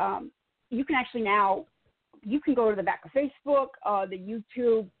can actually now, you can go to the back of Facebook, the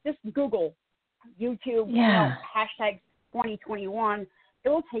YouTube, just Google YouTube, hashtag 2021. It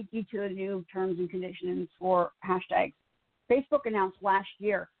will take you to the new terms and conditions for hashtags. Facebook announced last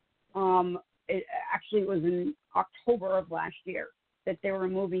year, it was in October of last year that they were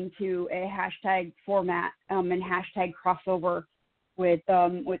moving to a hashtag format and hashtag crossover with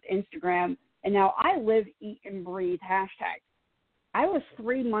Instagram. And now I live, eat, and breathe hashtags. I was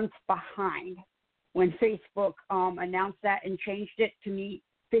 3 months behind when Facebook announced that and changed it to me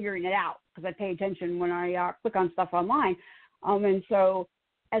figuring it out because I pay attention when I click on stuff online. And so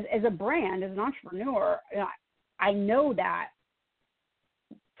as a brand, as an entrepreneur, I know that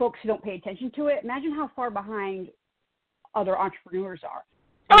folks who don't pay attention to it, imagine how far behind other entrepreneurs are.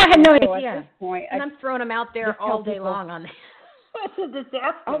 I had no idea. At this point, and I'm throwing them out there all day long on this. It's a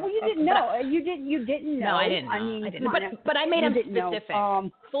disaster. Oh, well, you didn't know. You didn't know. No, I didn't know. I didn't. But I made them specific.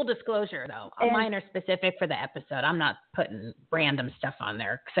 Full disclosure, though. Mine are specific for the episode. I'm not putting random stuff on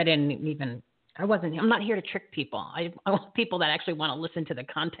there because I'm not here to trick people. I want people that actually want to listen to the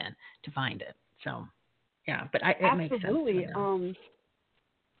content to find it. So, yeah, but it makes sense. Absolutely.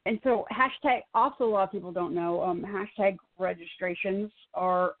 And so hashtag, also a lot of people don't know, hashtag registrations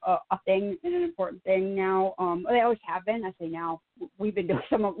are a thing and an important thing now. They always have been. I say now. We've been doing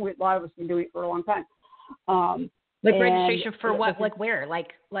a lot of us have been doing it for a long time. Like registration for what? Like where?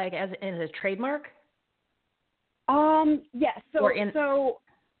 Like as a trademark? Yes. So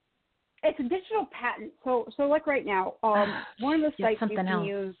It's a digital patent. So like right now, one of the sites you can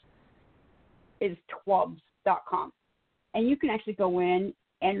use is twubs.com. And you can actually go in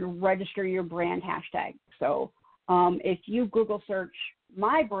and register your brand hashtag. So if you Google search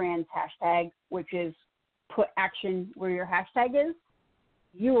my brand's hashtag, which is put action where your hashtag is,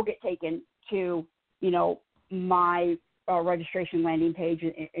 you will get taken to, my registration landing page,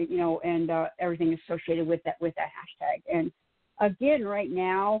 and everything associated with that hashtag. And again, right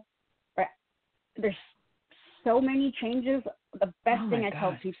now, there's so many changes. The best thing I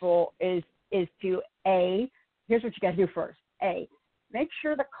tell people is to here's what you got to do first. Make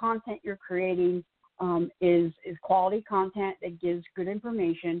sure the content you're creating is quality content that gives good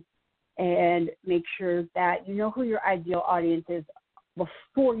information, and make sure that you know who your ideal audience is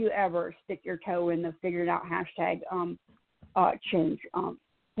before you ever stick your toe in the figured out hashtag change.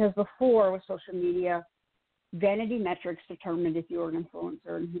 Because before with social media, vanity metrics determined if you were an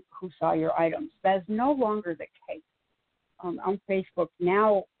influencer and who saw your items. That is no longer the case. On Facebook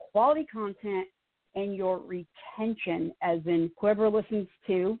now, quality content and your retention, as in whoever listens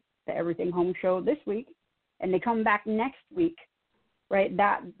to the Everything Home show this week and they come back next week, right?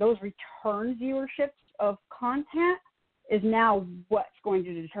 Those return viewerships of content is now what's going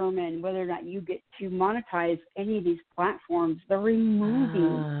to determine whether or not you get to monetize any of these platforms. They're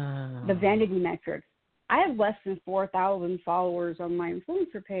removing the vanity metrics. I have less than 4,000 followers on my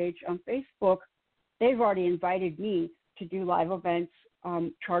influencer page on Facebook. They've already invited me to do live events,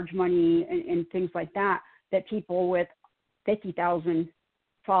 charge money, and things like that people with 50,000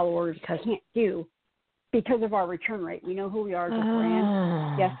 followers can't do because of our return rate. We know who we are as a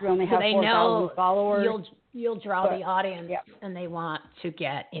brand. Yes, we only have 4,000 followers. You'll draw the audience, and they want to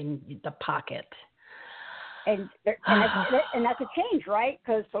get in the pocket. And that's a change, right?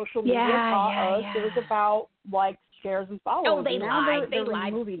 Because social media taught us it was about likes, shares, and followers. Oh, they lied. They're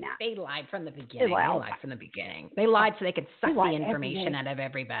removing that. They lied from the beginning. They lied so they could suck the information out of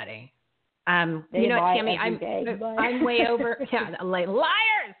everybody. Tammy, I'm way over.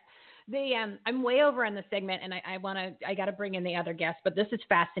 Liars. I'm way over in the segment, and I got to bring in the other guests, but this is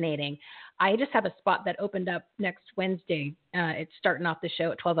fascinating. I just have a spot that opened up next Wednesday. It's starting off the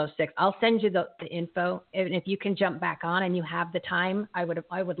show at 12:06. I'll send you the info, and if you can jump back on and you have the time, I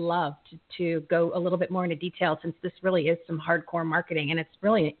would love to go a little bit more into detail, since this really is some hardcore marketing, and it's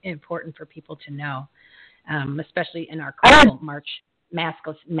really important for people to know, especially in our critical March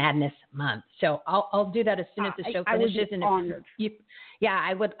Madness month. So I'll do that as soon as the show finishes. I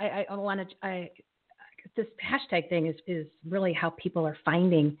want to. This hashtag thing is really how people are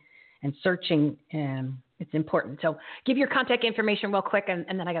finding and searching. It's important. So give your contact information real quick, and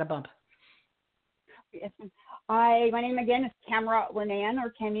then I got a bump. Yes, my name again is Tamara Linan, or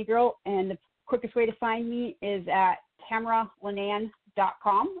Tammy Girl, and the quickest way to find me is at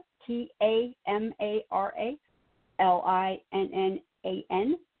tamaralinan.com.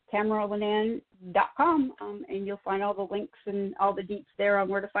 TAMARALINNAN. TamaraLinan.com, and you'll find all the links and all the deets there on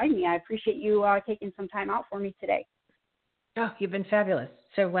where to find me. I appreciate you taking some time out for me today. Oh, you've been fabulous.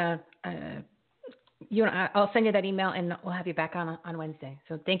 So I'll send you that email, and we'll have you back on Wednesday.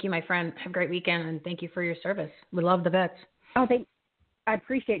 So thank you, my friend. Have a great weekend, and thank you for your service. We love the vets. Oh, I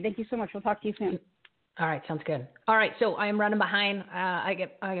appreciate it. Thank you so much. We'll talk to you soon. All right, sounds good. All right, so I am running behind. I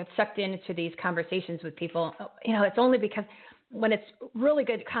get sucked into these conversations with people. It's only because when it's really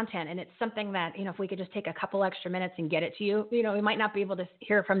good content and it's something that, if we could just take a couple extra minutes and get it to you, we might not be able to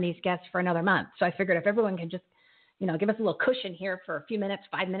hear from these guests for another month. So I figured if everyone can just, give us a little cushion here for a few minutes,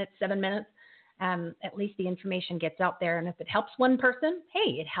 5 minutes, 7 minutes, at least the information gets out there. And if it helps one person,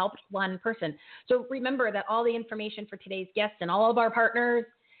 hey, it helped one person. So remember that all the information for today's guests and all of our partners,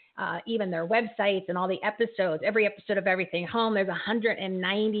 even their websites and all the episodes, every episode of Everything Home, there's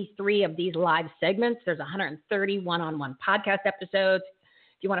 193 of these live segments. There's 130 one-on-one podcast episodes.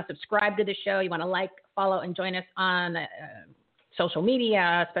 If you want to subscribe to the show, you want to follow, and join us on social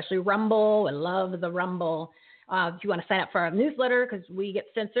media, especially Rumble. I love the Rumble. If you want to sign up for our newsletter, because we get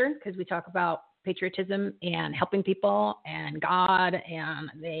censored, because we talk about patriotism and helping people and God, and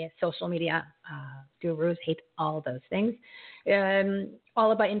the social media gurus hate all those things. All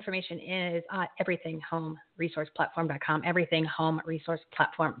of our information is everythinghomeresourceplatform.com,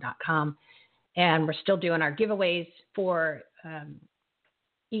 everythinghomeresourceplatform.com. And we're still doing our giveaways for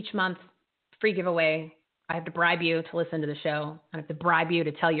each month, free giveaway. I have to bribe you to listen to the show. I have to bribe you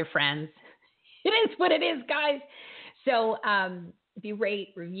to tell your friends. It is what it is, guys. So if you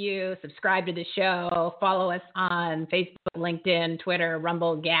rate, review, subscribe to the show, follow us on Facebook, LinkedIn, Twitter,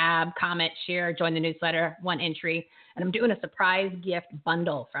 Rumble, Gab, comment, share, join the newsletter, one entry. And I'm doing a surprise gift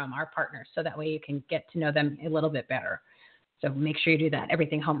bundle from our partners, so that way you can get to know them a little bit better. So make sure you do that,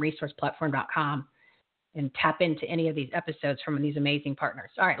 everythinghomeresourceplatform.com, and tap into any of these episodes from these amazing partners.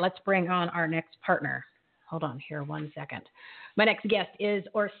 All right, let's bring on our next partner. Hold on here 1 second. My next guest is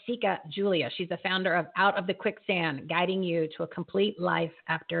Orsika Julia. She's the founder of Out of the Quicksand, guiding you to a complete life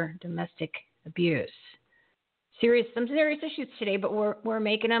after domestic abuse. Some serious issues today, but we're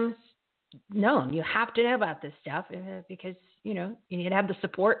making them known. You have to know about this stuff because, you need to have the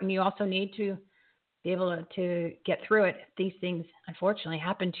support, and you also need to be able to get through it. These things, unfortunately,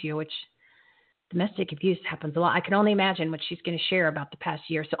 happen to you, which domestic abuse happens a lot. I can only imagine what she's going to share about the past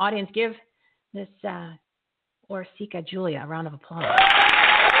year. So, audience, give this Orsika Julia a round of applause.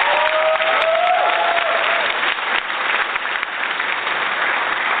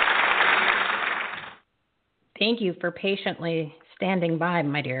 Thank you for patiently standing by,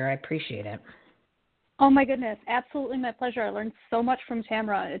 my dear. I appreciate it. Oh my goodness, absolutely my pleasure. I learned so much from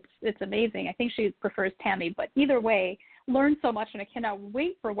Tamara. It's amazing. I think she prefers Tammy, but either way, learned so much, and I cannot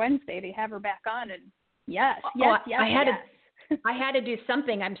wait for Wednesday to have her back on. And yes. I had to do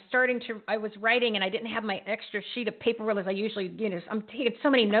something. I was writing, and I didn't have my extra sheet of paper as I usually do. I'm taking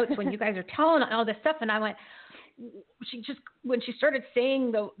so many notes when you guys are telling all this stuff, and I went, when she started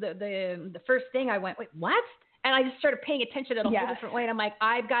saying the first thing, I went, wait, what? And I just started paying attention in a whole different way. And I'm like,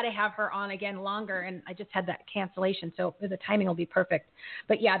 I've got to have her on again longer. And I just had that cancellation. So the timing will be perfect.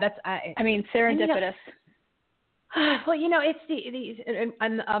 But yeah, that's, serendipitous. Well, it's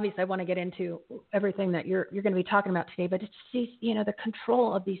and obviously I want to get into everything that you're going to be talking about today, but it's these, the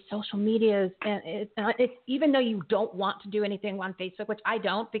control of these social medias. And it's, even though you don't want to do anything on Facebook, which I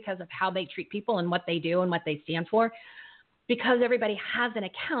don't because of how they treat people and what they do and what they stand for. Because everybody has an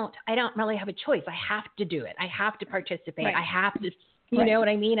account, I don't really have a choice. I have to do it. I have to participate. Right. I have to, you know what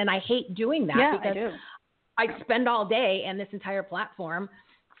I mean? And I hate doing that because I spend all day and this entire platform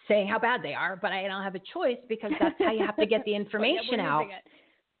saying how bad they are, but I don't have a choice because that's how you have to get the information out.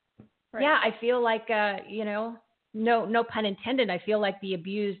 Right. Yeah, I feel like, no pun intended, I feel like the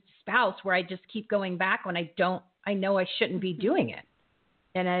abused spouse where I just keep going back when I know I shouldn't be doing it.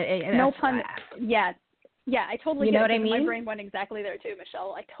 And no pun, Yeah, I totally get it. What I mean? My brain went exactly there too,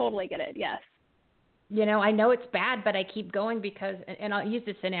 Michelle. I totally get it, yes. I know it's bad, but I keep going because, and I'll use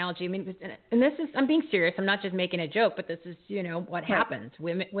this analogy. I mean, and this is, I'm being serious. I'm not just making a joke, but this is, what happens.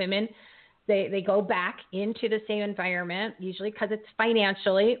 Women, they go back into the same environment, usually because it's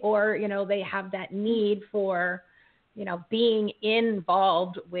financially, or, they have that need for, being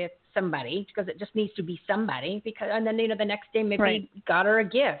involved with somebody because it just needs to be somebody and then, the next day maybe you got her a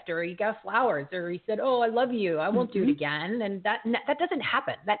gift or you got flowers or he said, oh, I love you. I won't do it again. And that doesn't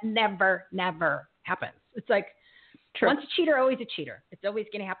happen. That never happens. It's like once a cheater, always a cheater. It's always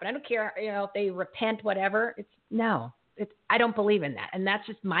going to happen. I don't care, if they repent, whatever. I don't believe in that. And that's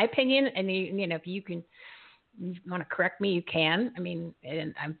just my opinion. And if you want to correct me, you can. I mean,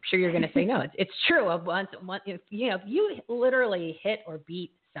 and I'm sure you're going to say, no, it's true. If you literally hit or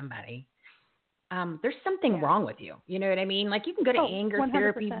beat somebody, there's something wrong with you. You know what I mean? Like you can go to anger 100%.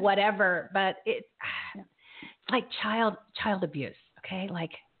 Therapy, whatever, but it's like child abuse. Okay.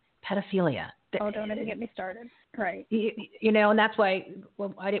 Like pedophilia. Oh, don't even get me started. Right. And that's why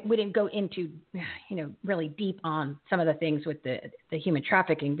we didn't go into, really deep on some of the things with the human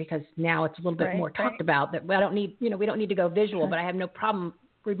trafficking because now it's a little bit more talked about that we don't need to go visual, but I have no problem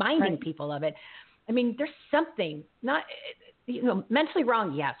reminding people of it. I mean, there's something not, mentally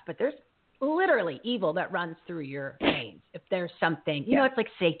wrong. Yes. But there's literally evil that runs through your veins. If there's something, it's like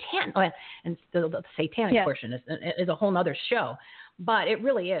Satan and the satanic portion is a whole nother show, but it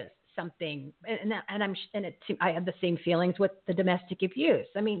really is something, I have the same feelings with the domestic abuse.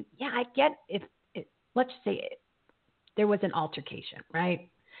 I mean, I get let's say there was an altercation, right?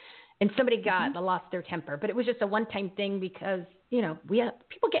 And somebody lost their temper, but it was just a one-time thing because,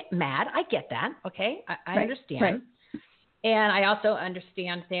 people get mad. I get that. Okay. I understand. Right. And I also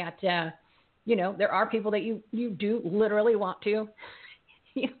understand that, there are people that you do literally want to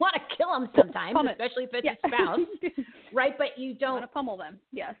kill them sometimes, especially if it's a spouse, right? But you don't want to pummel them.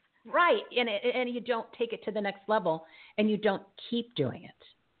 Yes. Right. And you don't take it to the next level and you don't keep doing it.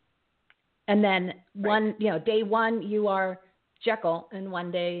 And then day one, you are Jekyll and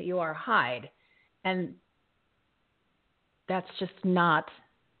one day you are Hyde. And that's just not,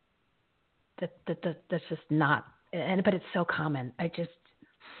 that's just not, but it's so common. I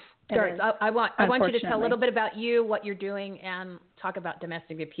want you to tell a little bit about you, what you're doing, and talk about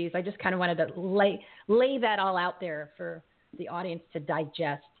domestic abuse. I just kind of wanted to lay that all out there for the audience to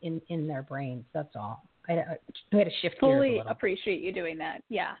digest in their brains. That's all. I had to shift gears a Fully little. appreciate you doing that.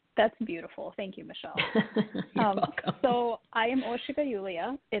 Yeah, that's beautiful. Thank you, Michelle. You're welcome. So I am Oshika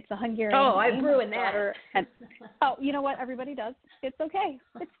Yulia. It's a Hungarian Oh, name. I've ruined that. And, you know what? Everybody does. It's okay.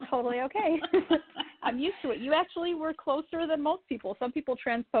 It's totally okay. I'm used to it. You actually were closer than most people. Some people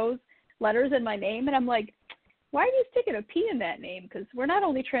transpose letters in my name, and I'm like, why are you sticking a P in that name? Because we're not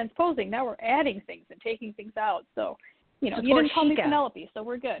only transposing, now we're adding things and taking things out. So, you didn't call me Penelope, so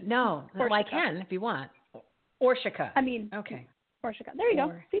we're good. No, well, I can if you want. Orshika. Okay. Orshika. There you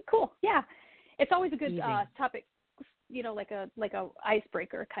go. See, cool. Yeah, it's always a good topic. Like a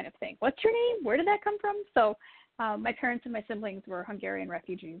icebreaker kind of thing. What's your name? Where did that come from? So, my parents and my siblings were Hungarian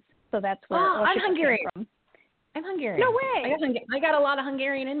refugees, so that's where Orshika I'm Hungarian. came from. I'm Hungarian. No way. I got a lot of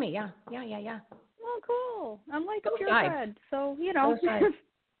Hungarian in me. Yeah. Oh, cool. I'm like Both purebred, so Both sides.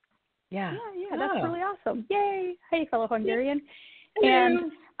 Yeah, that's really awesome. Yay! Hey, fellow Hungarian. Hello.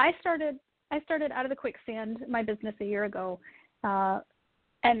 And I started Out of the Quicksand, my business, a year ago.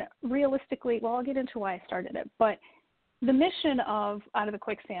 And realistically, well, I'll get into why I started it, but the mission of Out of the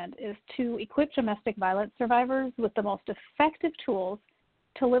Quicksand is to equip domestic violence survivors with the most effective tools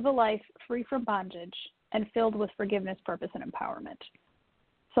to live a life free from bondage and filled with forgiveness, purpose, and empowerment.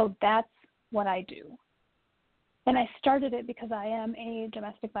 So that's what I do. And I started it because I am a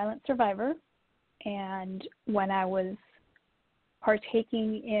domestic violence survivor. And when I was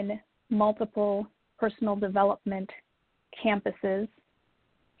partaking in multiple personal development campuses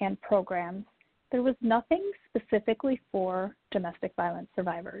and programs, there was nothing specifically for domestic violence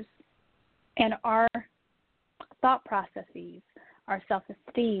survivors. And our thought processes, our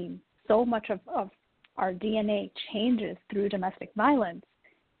self-esteem, so much of our DNA changes through domestic violence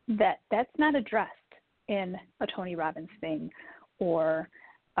that's not addressed in a Tony Robbins thing or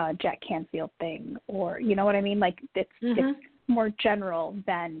a Jack Canfield thing, or you know what I mean? Like it's more general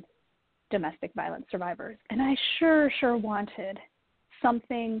than domestic violence survivors. And I sure wanted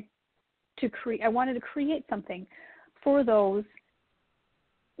something to create. I wanted to create something for those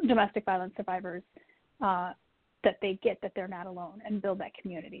domestic violence survivors that they get that they're not alone and build that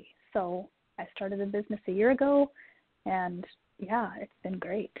community. So I started a business a year ago, and yeah, it's been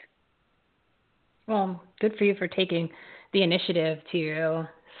great. Well, good for you for taking the initiative to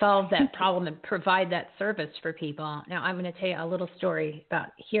solve that problem and provide that service for people. Now, I'm going to tell you a little story about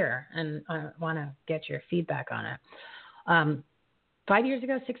here, and I want to get your feedback on it.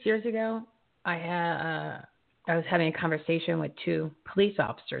 6 years ago, I was having a conversation with two police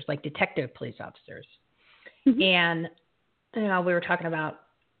officers, like detective police officers. And, we were talking about,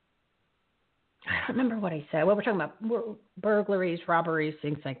 I don't remember what I said. Well, we're talking about burglaries, robberies,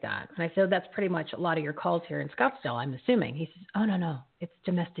 things like that. And I said, that's pretty much a lot of your calls here in Scottsdale, I'm assuming. He says, oh, no, it's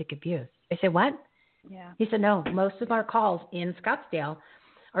domestic abuse. I said, what? Yeah. He said, no, most of our calls in Scottsdale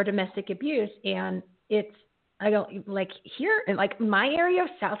are domestic abuse. And I go, like here, in like my area of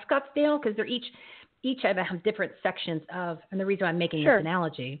South Scottsdale, because they're each have different sections of, and the reason I'm making this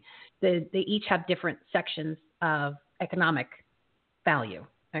analogy, they each have different sections of economic value.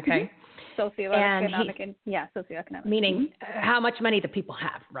 Okay. Socioeconomic. Meaning how much money do people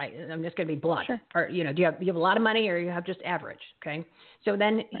have, right? I'm just going to be blunt. Sure. Or, do you have a lot of money or you have just average? Okay. So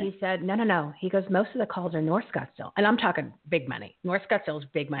then he said, no. He goes, most of the calls are North Scottsdale. And I'm talking big money. North Scottsdale is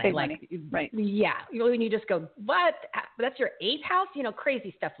big money. Right. Yeah. When you just go, what? That's your 8th house?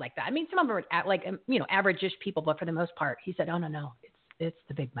 Crazy stuff like that. I mean, some of them are like, average-ish people, but for the most part, he said, oh, no. It's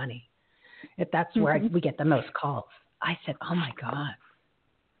the big money. If that's where we get the most calls. I said, oh my God.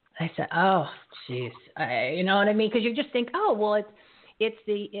 I said, oh, geez. You know what I mean? Because you just think, oh, well, it's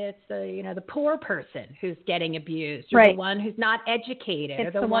the poor person who's getting abused, or the one who's not educated,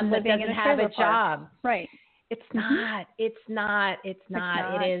 or the one that doesn't have a job. Right. It's not. It's not.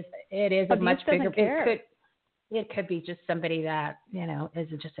 It is a much bigger. It could be just somebody that is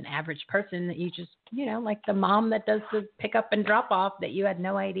just an average person that you just like the mom that does the pick up and drop off that you had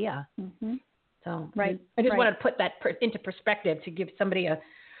no idea. So I just wanted to put that into perspective to give somebody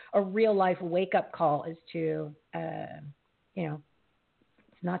a real life wake up call as to,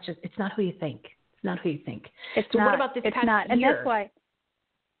 it's not who you think. It's not who you think. What about this past year? And that's why.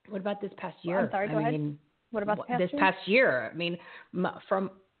 What about this past year? I'm sorry, go ahead. What about this past year? I mean, from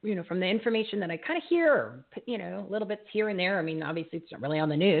the information that I kind of hear, little bits here and there. I mean, obviously it's not really on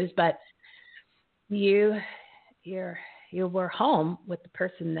the news, but you were home with the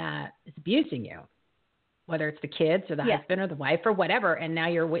person that is abusing you. Whether it's the kids or the husband or the wife or whatever, and now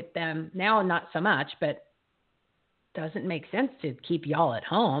you're with them. Now, not so much, but doesn't make sense to keep y'all at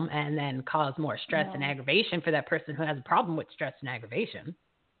home and then cause more stress and aggravation for that person who has a problem with stress and aggravation.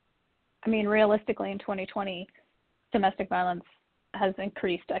 I mean, realistically, in 2020, domestic violence has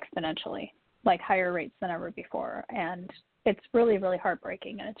increased exponentially. like higher rates than ever before. And it's really, really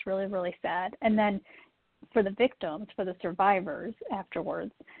heartbreaking, and it's really, really sad. And then for the victims, for the survivors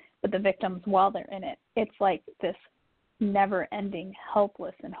afterwards, but the victims while they're in it, it's like this never-ending,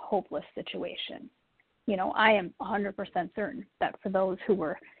 helpless and hopeless situation. You know, I am 100% certain that for those who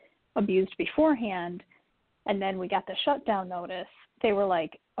were abused beforehand, and then we got the shutdown notice, they were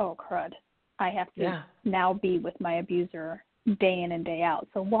like, oh, crud, I have to now be with my abuser day in and day out.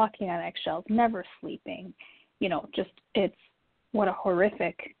 So walking on eggshells, never sleeping, you know, just it's what a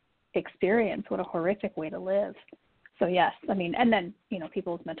horrific experience, what a horrific way to live. So yes, I mean, and then, you know,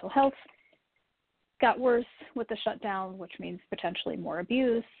 people's mental health got worse with the shutdown, which means potentially more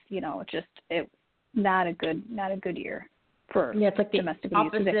abuse, you know, just it not a good year for it's like domestic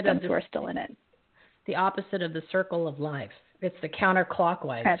abuse victims who are still in it. The opposite of the circle of life. It's the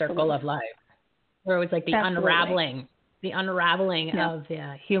counterclockwise circle of life, where it was like the unraveling of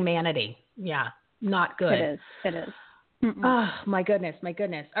humanity. Yeah, not good. It is. Oh, my goodness.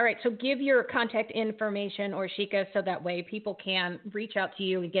 All right, so give your contact information, or Shika, so that way people can reach out to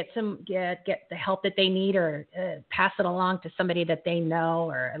you and get the help that they need, or pass it along to somebody that they know,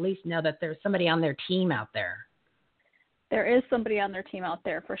 or at least know that there's somebody on their team out there. There is somebody on their team out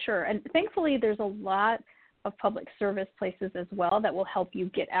there for sure. And thankfully, there's a lot of public service places as well that will help you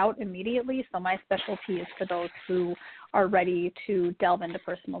get out immediately. So my specialty is for those who are ready to delve into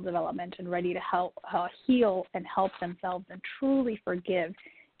personal development and ready to help heal and help themselves and truly forgive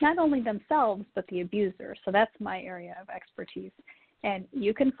not only themselves but the abuser. So that's my area of expertise. And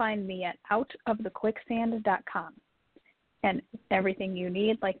you can find me at outofthequicksand.com. And everything you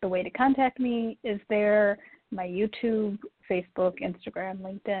need, like the way to contact me, is there. My YouTube, Facebook, Instagram,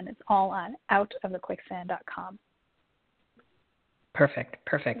 LinkedIn, it's all on outofthequicksand.com. Perfect.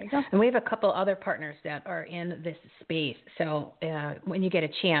 And we have a couple other partners that are in this space. So when you get a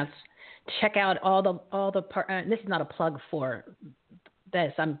chance, check out all the this is not a plug for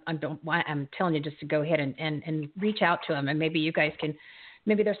this. I'm telling you just to go ahead and reach out to them, and maybe you guys can.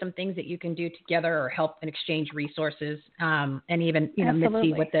 Maybe there's some things that you can do together, or help and exchange resources. And even, you know,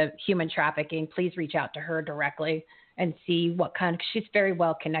 Mitzi with the human trafficking, please reach out to her directly and see what kind of, she's very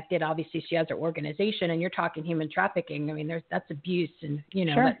well connected. Obviously she has her organization, and you're talking human trafficking. I mean, that's abuse, and, you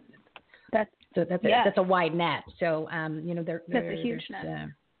know, that's a wide net. So, you know, that's a huge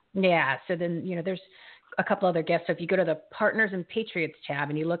net. So then, you know, there's a couple other guests. So if you go to the Partners and Patriots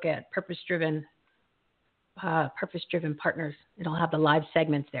tab and you look at purpose-driven partners, it'll have the live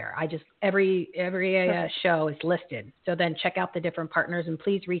segments there. Every show is listed. So then check out the different partners, and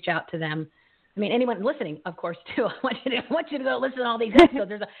please reach out to them. I mean, anyone listening, of course, too. I want you to go listen to all these episodes.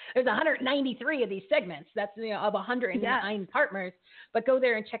 There's 193 of these segments. That's, you know, of 109 partners. But go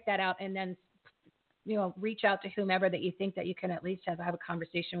there and check that out, and then, you know, reach out to whomever that you think that you can at least have a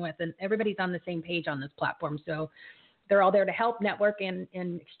conversation with. And everybody's on the same page on this platform. So they're all there to help network and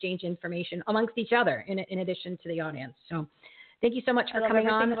exchange information amongst each other in addition to the audience. So thank you so much for coming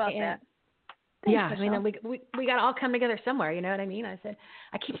on. About that. Yeah, I mean, we got to all come together somewhere, you know what I mean? I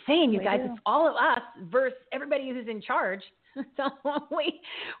keep saying, you guys, it's all of us versus everybody who's in charge. So we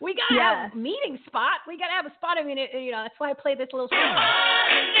got to have a meeting spot. We got to have a spot. I mean, you know, that's why I play this little song.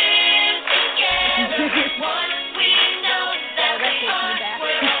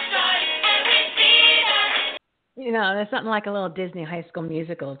 You know, there's something like a little Disney High School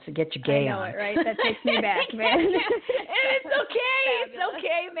Musical to get you gay on. I know it, right? That takes me back, man. And it's okay. It's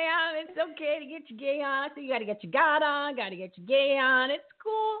okay, man. It's okay to get you gay on. So you got to get your God on, got to get your gay on. It's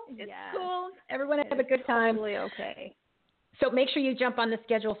cool. It's cool. Everyone have a good time. Totally okay. So make sure you jump on the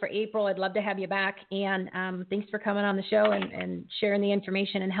schedule for April. I'd love to have you back. And thanks for coming on the show and sharing the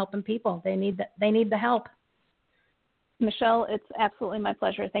information and helping people. They need the help. Michelle, it's absolutely my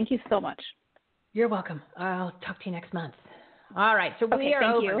pleasure. Thank you so much. You're welcome. I'll talk to you next month. All right. So we are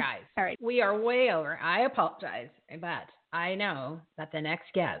over, guys. All right. We are way over. I apologize, but I know that the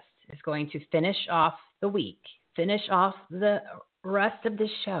next guest is going to finish off the week, finish off the rest of the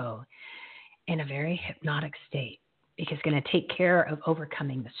show in a very hypnotic state, because it's going to take care of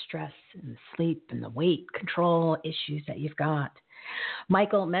overcoming the stress and the sleep and the weight control issues that you've got.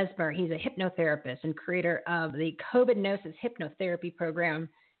 Michael Mesmer, he's a hypnotherapist and creator of the COVID-Gnosis Hypnotherapy program.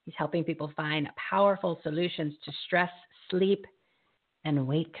 He's helping people find powerful solutions to stress, sleep, and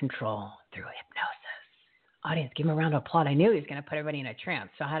weight control through hypnosis. Audience, give him a round of applause. I knew he was going to put everybody in a trance,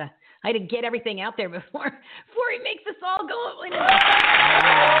 so I had to get everything out there before he makes us all go.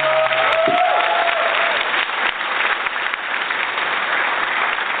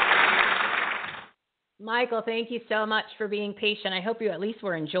 Michael, thank you so much for being patient. I hope you at least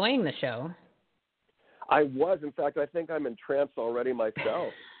were enjoying the show. I was. In fact, I think I'm in trance already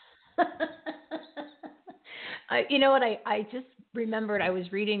myself. You know what? I just remembered I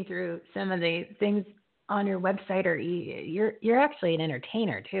was reading through some of the things on your website, or you're actually an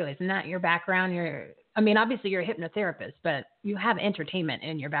entertainer too. Isn't that your background? Obviously you're a hypnotherapist, but you have entertainment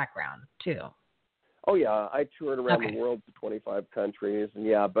in your background too. Oh yeah, I toured around the world to 25 countries, and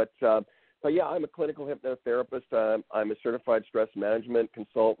but yeah, I'm a clinical hypnotherapist. I'm a certified stress management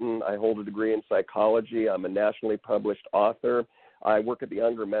consultant. I hold a degree in psychology. I'm a nationally published author. I work at the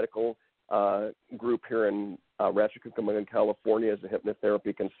Unger Medical Group here in Rancho Cucamonga, California, as a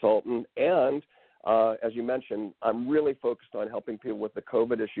hypnotherapy consultant. And as you mentioned, I'm really focused on helping people with the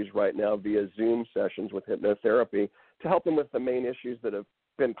COVID issues right now via Zoom sessions with hypnotherapy to help them with the main issues that have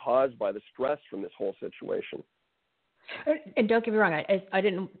been caused by the stress from this whole situation. And don't get me wrong, I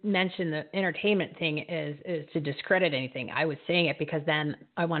didn't mention the entertainment thing is to discredit anything. I was saying it because then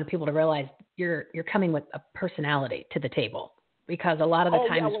I wanted people to realize you're coming with a personality to the table. Because a lot of the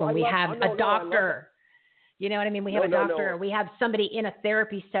times when we have a doctor, you know what I mean? We have a doctor, we have somebody in a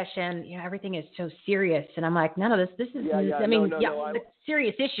therapy session, everything is so serious. And I'm like, no, this is,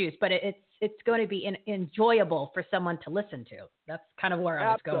 serious issues, but it's going to be enjoyable for someone to listen to. That's kind of where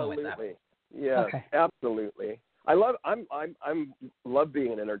I was going with that. Yeah, okay. Absolutely. I love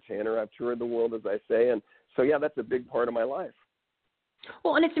being an entertainer. I've toured the world, as I say. And so, that's a big part of my life.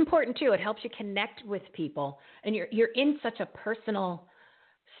 Well, and it's important too. It helps you connect with people, and you're in such a personal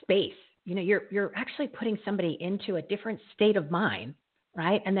space. You're actually putting somebody into a different state of mind,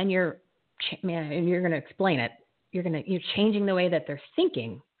 right? And then you're going to explain it. You're changing the way that they're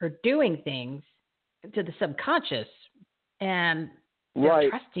thinking or doing things to the subconscious, and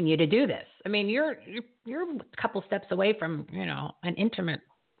they're trusting you to do this. I mean, you're a couple steps away from an intimate.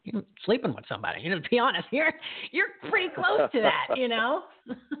 Sleeping with somebody, to be honest, you're pretty close to that,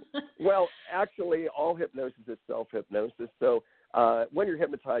 Well, actually, all hypnosis is self-hypnosis. So when you're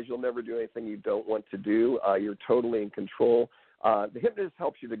hypnotized, you'll never do anything you don't want to do. You're totally in control. The hypnotist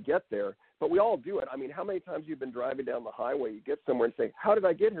helps you to get there, but we all do it. I mean, how many times you've been driving down the highway, you get somewhere and say, "How did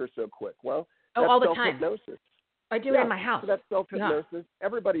I get here so quick?" Well, that's all the time. Self-hypnosis. I do it in my house. So that's self-hypnosis. Yeah.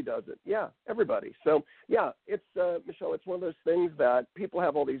 Everybody does it. Yeah, everybody. So, it's, Michelle, it's one of those things that people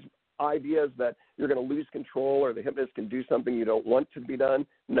have all these ideas that you're going to lose control or the hypnotist can do something you don't want to be done.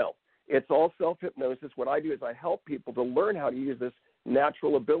 No, it's all self-hypnosis. What I do is I help people to learn how to use this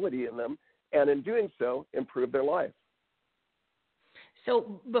natural ability in them, and in doing so, improve their life.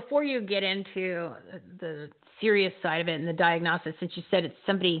 So before you get into the serious side of it and the diagnosis, since you said it's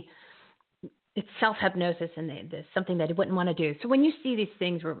self-hypnosis and there's something that you wouldn't want to do. So when you see these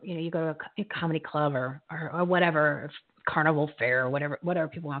things where, you go to a comedy club or whatever, carnival fair or whatever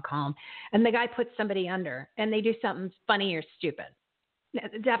people want to call them, and the guy puts somebody under and they do something funny or stupid.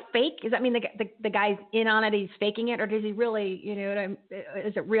 Is that fake? Does that mean the guy's in on it, he's faking it? Or does he really,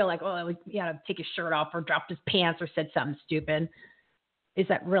 is it real? Like, take his shirt off or dropped his pants or said something stupid. Is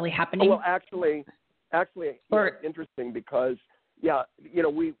that really happening? Well, actually, it's interesting because,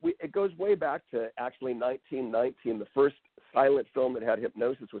 it goes way back to actually 1919. The first silent film that had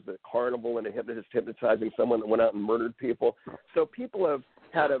hypnosis was The Carnival, and a hypnotist hypnotizing someone that went out and murdered people. So people have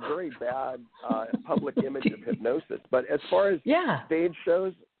had a very bad public image of hypnosis. But as far as stage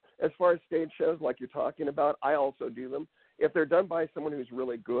shows like you're talking about, I also do them. If they're done by someone who's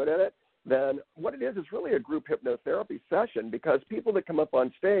really good at it, then what it is really a group hypnotherapy session, because people that come up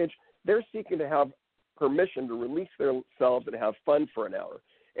on stage, they're seeking to have permission to release themselves and have fun for an hour.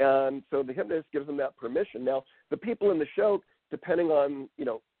 And so the hypnotist gives them that permission. Now, the people in the show, depending on,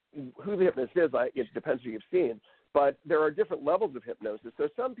 who the hypnotist is, it depends who you've seen, but there are different levels of hypnosis. So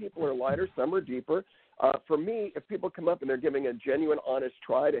some people are lighter, some are deeper. For me, if people come up and they're giving a genuine, honest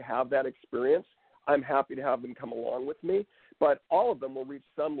try to have that experience, I'm happy to have them come along with me. But all of them will reach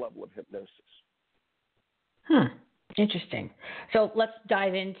some level of hypnosis. Interesting. So let's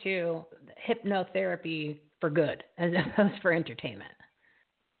dive into hypnotherapy for good as opposed for entertainment.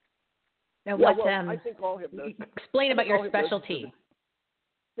 Now, I think all hypnosis. Explain about your specialty. I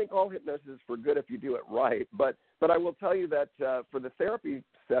think all hypnosis is for good if you do it right. But I will tell you that for the therapy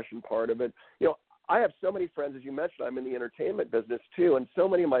session part of it, I have so many friends, as you mentioned, I'm in the entertainment business too, and so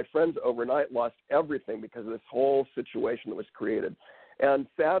many of my friends overnight lost everything because of this whole situation that was created. And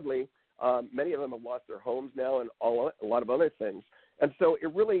sadly, many of them have lost their homes now and a lot of other things. And so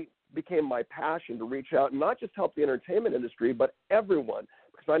it really became my passion to reach out and not just help the entertainment industry, but everyone,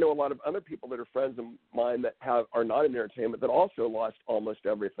 because I know a lot of other people that are friends of mine that are not in entertainment that also lost almost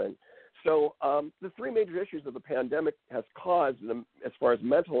everything. So the three major issues that the pandemic has caused, as far as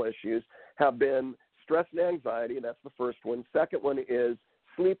mental issues, have been stress and anxiety, and that's the first one. Second one is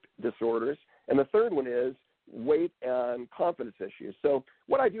sleep disorders, and the third one is weight and confidence issues. So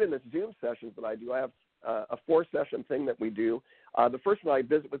what I do in this Zoom sessions that I do, I have a 4-session thing that we do. The first one I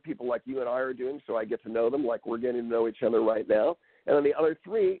visit with people like you and I are doing, so I get to know them like we're getting to know each other right now. And then the other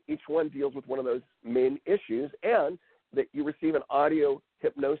 3, each one deals with one of those main issues, and that you receive an audio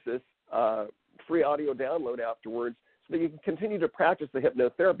hypnosis, free audio download afterwards, so that you can continue to practice the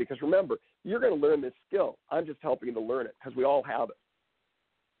hypnotherapy. Because remember, you're going to learn this skill. I'm just helping you to learn it because we all have it.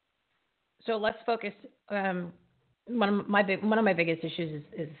 So let's focus. One of my biggest issues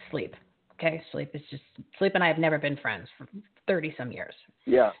is sleep. Okay, sleep and I have never been friends for 30-some years.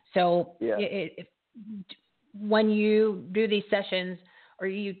 Yeah. So when you do these sessions, are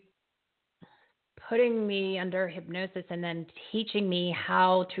you putting me under hypnosis and then teaching me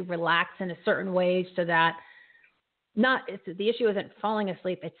how to relax in a certain way so that the issue isn't falling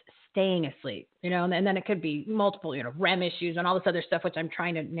asleep, it's staying asleep, and then it could be multiple, REM issues and all this other stuff, which I'm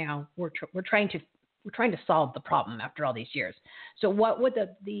trying to now, we're trying to solve the problem after all these years. So what would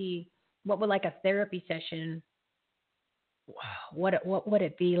what would like a therapy session, what would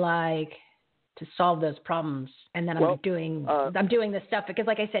it be like to solve those problems? And then I'm doing this stuff because,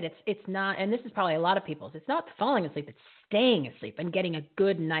 like I said, it's not, and this is probably a lot of people's, it's not falling asleep, it's staying asleep and getting a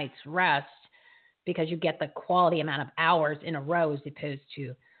good night's rest, because you get the quality amount of hours in a row as opposed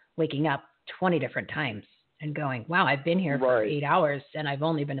to waking up 20 different times and going, wow, I've been here for 8 hours and I've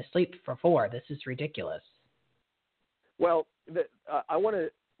only been asleep for 4. This is ridiculous. Well, I want to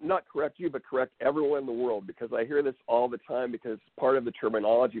not correct you, but correct everyone in the world, because I hear this all the time because it's part of the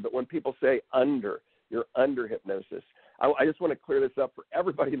terminology. But when people say you're under hypnosis, I just want to clear this up for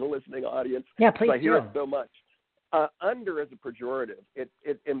everybody in the listening audience. Yeah, please do. I hear it so much. Under is a pejorative.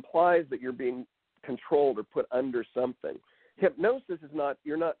 It implies that you're being controlled or put under something. Hypnosis is not,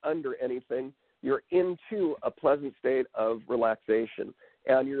 you're not under anything. You're into a pleasant state of relaxation,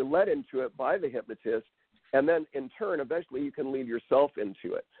 and you're led into it by the hypnotist, and then in turn, eventually you can lead yourself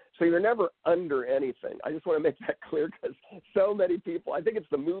into it. So you're never under anything. I just want to make that clear because so many people, I think it's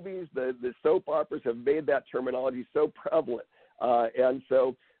the movies, the soap operas have made that terminology so prevalent.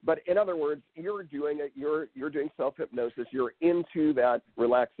 But in other words, you're doing it, you're doing self-hypnosis, you're into that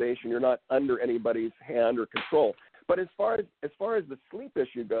relaxation, you're not under anybody's hand or control. But as far as the sleep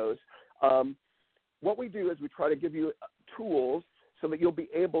issue goes, what we do is we try to give you tools so that you'll be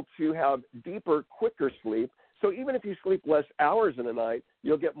able to have deeper, quicker sleep. So even if you sleep less hours in a night,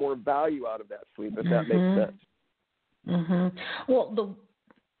 you'll get more value out of that sleep, if that makes sense. Mm-hmm. Well,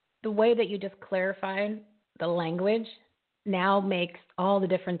 the way that you just clarified the language now makes all the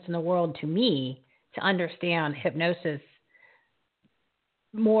difference in the world to me to understand hypnosis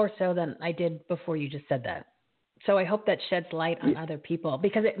more so than I did before you just said that. So I hope that sheds light on other people,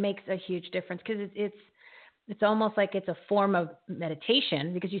 because it makes a huge difference, because it's almost like it's a form of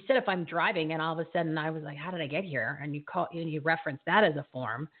meditation, because you said if I'm driving and all of a sudden I was like, how did I get here? And you reference that as a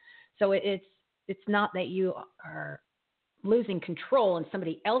form. So it's not that you are losing control and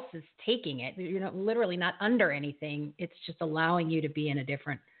somebody else is taking it. You're literally not under anything. It's just allowing you to be in a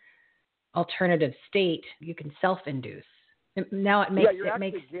different alternative state. You can self-induce. Now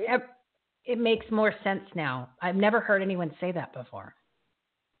it makes more sense now. I've never heard anyone say that before.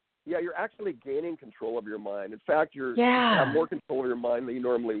 Yeah, you're actually gaining control of your mind. In fact, you have more control of your mind than you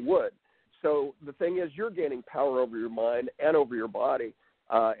normally would. So the thing is, you're gaining power over your mind and over your body,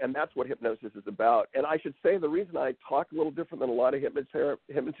 and that's what hypnosis is about. And I should say the reason I talk a little different than a lot of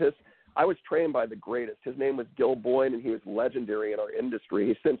hypnotists, I was trained by the greatest. His name was Gil Boyne, and he was legendary in our industry.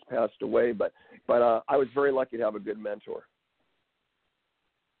 He's since passed away, but I was very lucky to have a good mentor.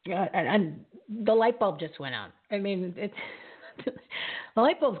 Yeah, and the light bulb just went on. I mean, the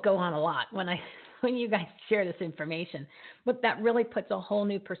light bulbs go on a lot when you guys share this information. But that really puts a whole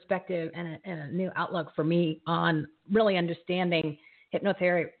new perspective and a new outlook for me on really understanding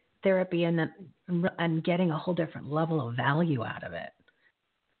hypnotherapy and getting a whole different level of value out of it.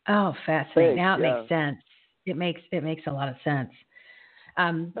 Oh, fascinating! Now it makes sense. It makes a lot of sense.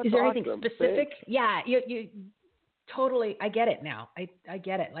 Is there anything specific? Thanks. Yeah, you totally. I get it now. I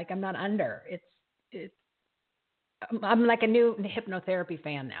get it. Like, I'm not under. I'm like a new hypnotherapy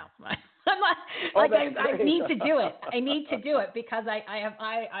fan now. I'm like, I need to do it. I need to do it because I've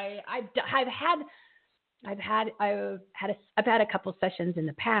had a couple sessions in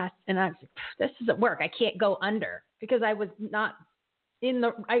the past, and I was like, this doesn't work. I can't go under, because I was not in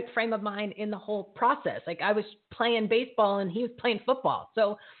the right frame of mind in the whole process. Like, I was playing baseball and he was playing football.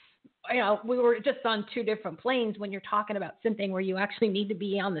 So, we were just on two different planes when you're talking about something where you actually need to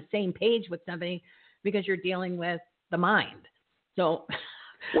be on the same page with somebody because you're dealing with the mind. So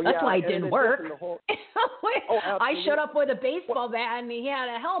That's why it didn't work. I showed up with a baseball bat and he had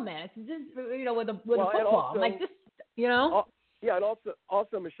a helmet. With a football. I'm like, this, Yeah, and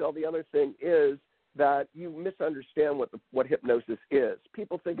also, Michelle, the other thing is that you misunderstand what hypnosis is.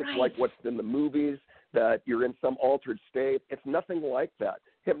 People think it's like what's in the movies, that you're in some altered state. It's nothing like that.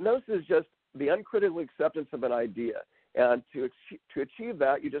 Hypnosis is just the uncritical acceptance of an idea. And to achieve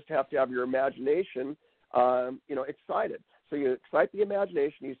that, you just have to have your imagination, excited. So you excite the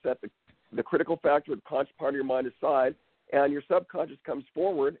imagination, you set the critical factor, the conscious part of your mind aside, and your subconscious comes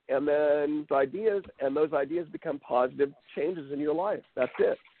forward, and then those ideas become positive changes in your life. That's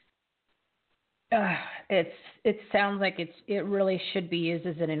it. It sounds like it really should be used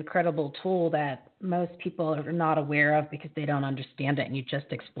as an incredible tool that most people are not aware of because they don't understand it, and you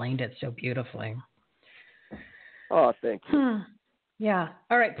just explained it so beautifully. Oh, thank you. Yeah.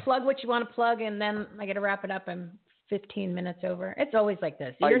 All right, plug what you want to plug, and then I got to wrap it up. I'm 15 minutes over. It's always like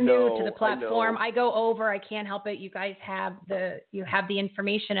this. You're new to the platform. I go over. I can't help it. You guys have the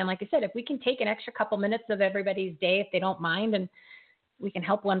information, and like I said, if we can take an extra couple minutes of everybody's day, if they don't mind, and we can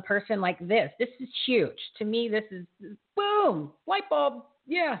help one person like this. This is huge. To me, this is boom, light bulb.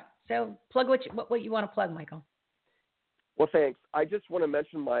 Yeah. So plug what you want to plug, Michael. Well, thanks. I just want to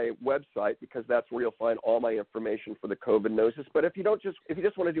mention my website because that's where you'll find all my information for the COVID-nosis. But if you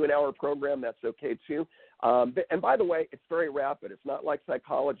just want to do an hour program, that's okay too. And by the way, it's very rapid. It's not like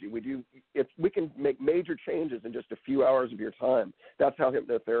psychology. We can make major changes in just a few hours of your time. That's how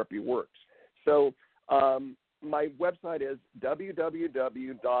hypnotherapy works. So my website is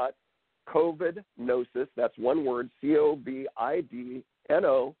www.covidnosis, that's one word,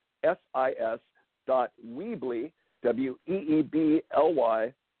 COVIDNOSIS.weebly,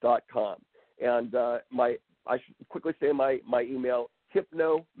 WEEBLY.com. And I should quickly say my email,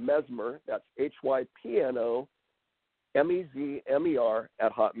 hypnomesmer, that's HYPNOMEZMER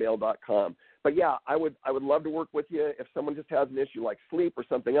 @hotmail.com. But yeah, I would love to work with you. If someone just has an issue like sleep or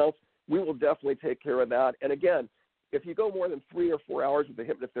something else, we will definitely take care of that. And again, if you go more than 3 or 4 hours with a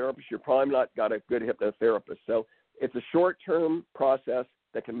hypnotherapist, you're probably not got a good hypnotherapist. So it's a short-term process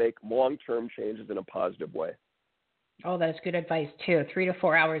that can make long-term changes in a positive way. Oh, that's good advice, too. 3 to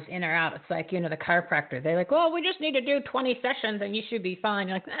 4 hours in or out. It's like, the chiropractor. They're like, well, we just need to do 20 sessions and you should be fine.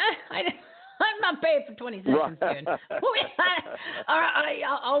 You're like, I'm not paid for 20 sessions, dude.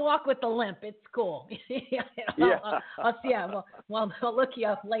 I'll walk with the limp. It's cool. I'll see. Well, I'll look you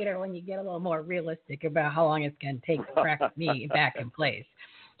up later when you get a little more realistic about how long it's going to take to crack me back in place.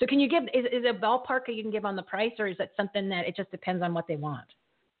 So can you give, is it a ballpark you can give on the price, or is it something that it just depends on what they want?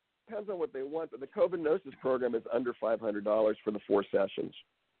 Depends on what they want, but the COVID-nosis program is under $500 for the 4 sessions.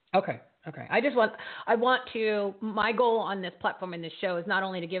 Okay. My goal on this platform in this show is not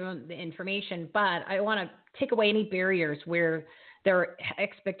only to give them the information, but I want to take away any barriers where their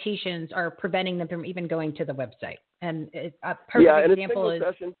expectations are preventing them from even going to the website. And a perfect example is...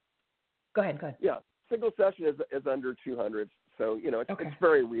 Session, go ahead. Yeah, single session is under $200. So, it's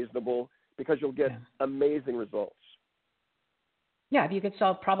very reasonable because you'll get amazing results. Yeah, if you could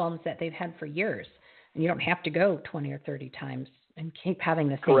solve problems that they've had for years, and you don't have to go 20 or 30 times and keep having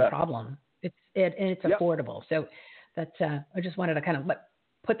the same problem. It's affordable. So that's I just wanted to kind of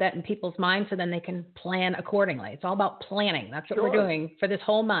put that in people's minds so then they can plan accordingly. It's all about planning. That's what we're doing for this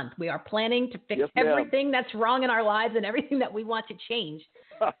whole month. We are planning to fix everything that's wrong in our lives and everything that we want to change.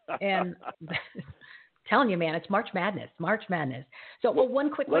 And telling you, man, it's March Madness. So one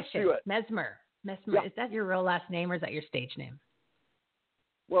quick question. Mesmer, is that your real last name or is that your stage name?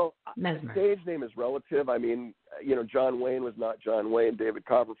 Well, Mesmer. Stage name is relative. I mean, John Wayne was not John Wayne. David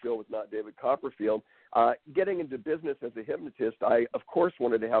Copperfield was not David Copperfield. Getting into business as a hypnotist, I, of course,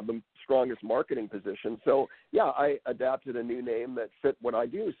 wanted to have the strongest marketing position. So, I adapted a new name that fit what I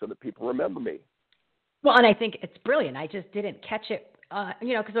do so that people remember me. Well, and I think it's brilliant. I just didn't catch it,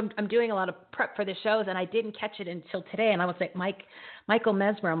 because I'm doing a lot of prep for the shows, and I didn't catch it until today. And I was like, Michael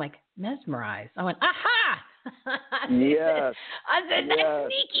Mesmer. I'm like, mesmerized. I went, aha! Yes. I said, that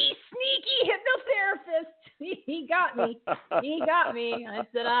sneaky hypnotherapist. He got me. I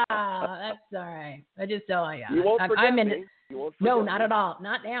said, that's all right. I just You won't forget me. No, not at all.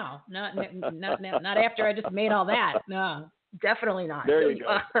 Not now. Not after I just made all that. No, definitely not. There you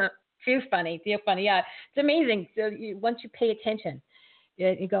go. Too funny. Yeah, it's amazing. So once you pay attention,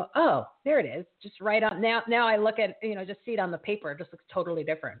 you go, oh, there it is. Just right on. Now I look at, just see it on the paper. It just looks totally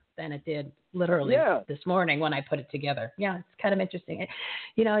different than it did literally this morning when I put it together. Yeah, it's kind of interesting.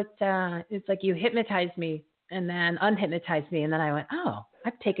 It's like you hypnotized me and then unhypnotized me. And then I went, oh,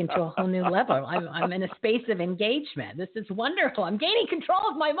 I've taken to a whole new level. I'm in a space of engagement. This is wonderful. I'm gaining control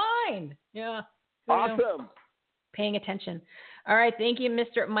of my mind. Yeah. Awesome. Paying attention. All right. Thank you,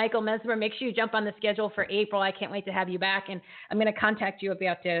 Mr. Michael Mesmer. Make sure you jump on the schedule for April. I can't wait to have you back. And I'm going to contact you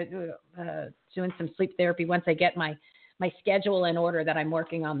about doing some sleep therapy once I get my schedule in order that I'm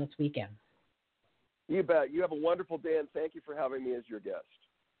working on this weekend. You bet. You have a wonderful day, and thank you for having me as your guest.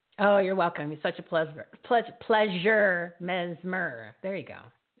 Oh, you're welcome. It's such a pleasure, Mesmer. There you go.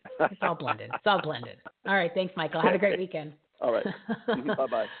 It's all blended. All right. Thanks, Michael. Have a great weekend. All right.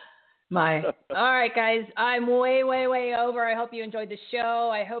 Bye-bye. Bye. All right, guys. I'm way, way, way over. I hope you enjoyed the show.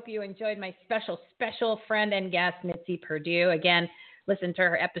 I hope you enjoyed my special friend and guest, Mitzi Perdue. Again, listen to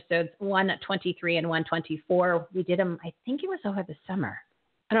her episodes 123 and 124. We did them, I think it was over the summer.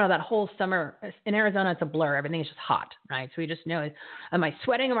 I don't know, that whole summer. In Arizona, it's a blur. Everything is just hot, right? So we just know, am I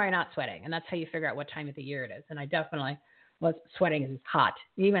sweating or am I not sweating? And that's how you figure out what time of the year it is. And I definitely was sweating. It's hot.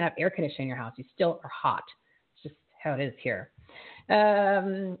 You even have air conditioning in your house. You still are hot. It's just how it is here.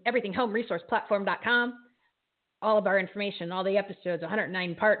 EverythingHomeResourcePlatform.com. All of our information, all the episodes,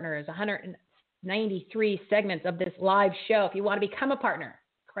 109 partners, 193 segments of this live show. If you want to become a partner,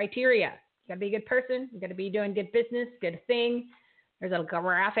 criteria: you got to be a good person, you got to be doing good business, good thing. There's a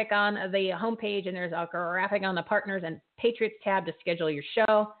graphic on the homepage, and there's a graphic on the partners and Patriots tab to schedule your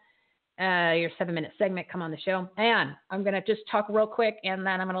show, your 7-minute segment. Come on the show. And I'm going to just talk real quick, and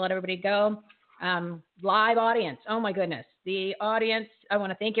then I'm going to let everybody go. Live audience. Oh my goodness. The audience. I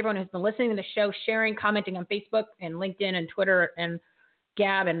want to thank everyone who's been listening to the show, sharing, commenting on Facebook and LinkedIn and Twitter and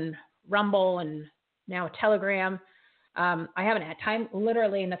Gab and Rumble and now Telegram. I haven't had time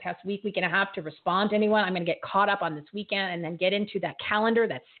literally in the past week and a half to respond to anyone. I'm going to get caught up on this weekend and then get into that calendar,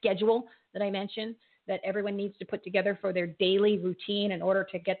 that schedule that I mentioned that everyone needs to put together for their daily routine in order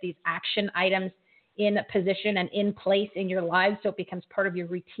to get these action items in position and in place in your lives, so it becomes part of your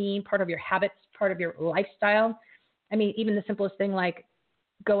routine, part of your habits, part of your lifestyle. I mean, even the simplest thing like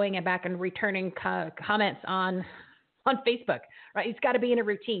going back and returning comments on Facebook, right? It's got to be in a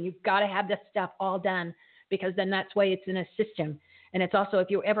routine. You've got to have this stuff all done, because then that's why it's in a system. And it's also, if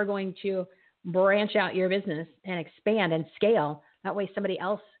you're ever going to branch out your business and expand and scale, that way somebody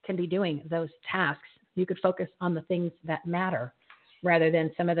else can be doing those tasks. You could focus on the things that matter, rather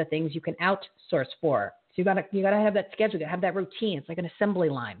than some of the things you can outsource for. So you gotta have that schedule, you gotta have that routine. It's like an assembly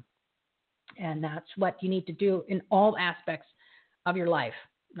line. And that's what you need to do in all aspects of your life,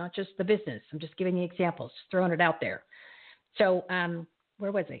 not just the business. I'm just giving you examples, just throwing it out there. So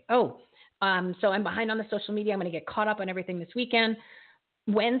where was I? So I'm behind on the social media. I'm going to get caught up on everything this weekend.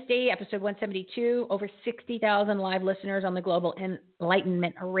 Wednesday, episode 172, over 60,000 live listeners on the Global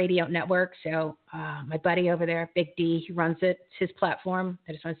Enlightenment Radio Network. So my buddy over there, Big D, he runs it. It's his platform.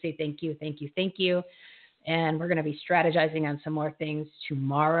 I just want to say thank you. And we're going to be strategizing on some more things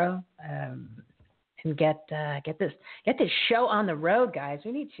tomorrow, and get this show on the road, guys.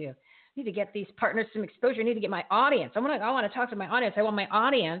 We need to get these partners some exposure. I need to get my audience. I want to talk to my audience. I want my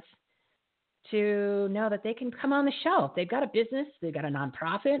audience to know that they can come on the show. If they've got a business, they've got a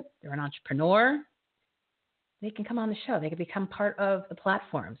nonprofit, they're an entrepreneur, they can come on the show. They can become part of the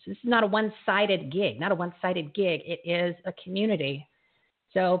platform. So this is not a one-sided gig. It is a community.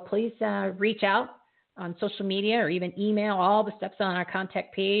 So please reach out on social media or even email. All the steps on our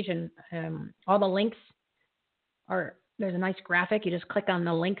contact page, and all the links are, there's a nice graphic. You just click on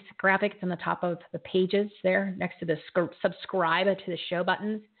the links graphic. It's on the top of the pages there next to the subscribe to the show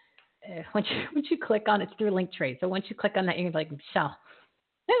buttons. Once you click on it, it's through Linktree. So once you click on that, you're like, Michelle,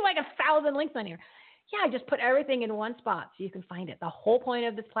 there's like 1,000 links on here. Yeah, I just put everything in one spot so you can find it. The whole point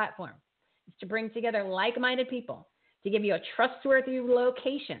of this platform is to bring together like-minded people, to give you a trustworthy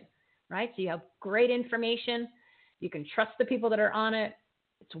location, right? So you have great information. You can trust the people that are on it.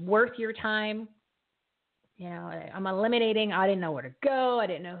 It's worth your time. You know, I'm eliminating, I didn't know where to go. I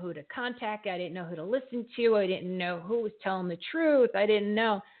didn't know who to contact. I didn't know who to listen to. I didn't know who was telling the truth. I didn't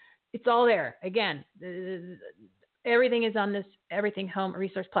know. It's all there. Again, everything is on this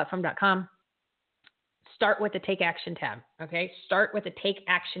EverythingHomeResourcePlatform.com. Start with the Take Action tab, okay? Start with the Take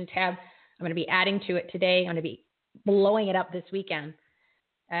Action tab. I'm going to be adding to it today. I'm going to be blowing it up this weekend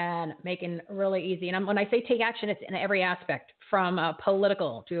and making it really easy. And when I say take action, it's in every aspect, from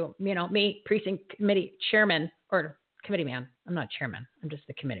political to, me, precinct committee chairman or committee man. I'm not chairman. I'm just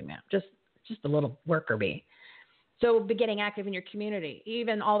the committee man, just a little worker bee. So be getting active in your community,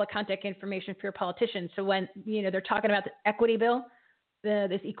 even all the contact information for your politicians. So when, they're talking about the equity bill,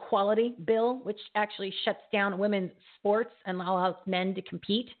 this equality bill, which actually shuts down women's sports and allows men to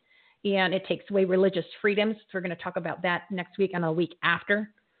compete, and it takes away religious freedoms. So we're going to talk about that next week and a week after.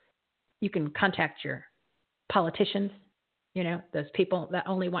 You can contact your politicians, those people that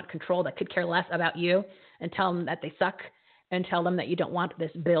only want control, that could care less about you, and tell them that they suck, and tell them that you don't want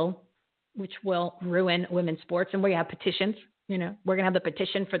this bill, which will ruin women's sports. And we have petitions You know, we're going to have the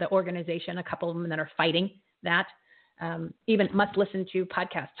petition for the organization, a couple of them that are fighting that. Even must listen to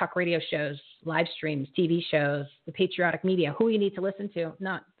podcasts, talk radio shows, live streams, TV shows, the patriotic media, who you need to listen to,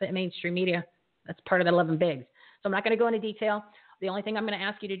 not the mainstream media. That's part of the 11 bigs. So I'm not going to go into detail. The only thing I'm going to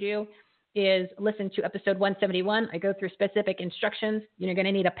ask you to do is listen to episode 171. I go through specific instructions. You're going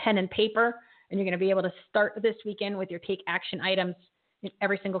to need a pen and paper, and you're going to be able to start this weekend with your take action items in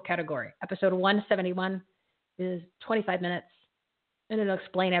every single category. Episode 171 is 25 minutes, and it'll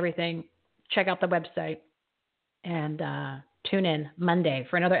explain everything. Check out the website, and tune in Monday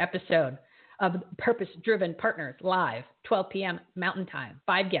for another episode of Purpose Driven Partners live, 12 p.m. Mountain Time.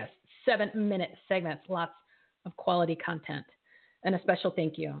 5 guests, 7-minute segments, lots of quality content. And a special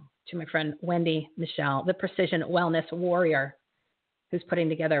thank you to my friend Wendy Michelle, the Precision Wellness Warrior, who's putting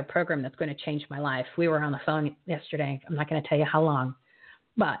together a program that's going to change my life. We were on the phone yesterday. I'm not going to tell you how long,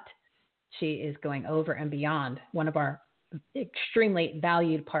 but she is going over and beyond. One of our extremely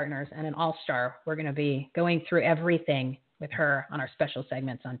valued partners and an all-star. We're going to be going through everything with her on our special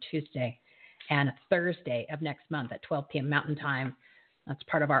segments on Tuesday and Thursday of next month at 12 p.m. Mountain Time. That's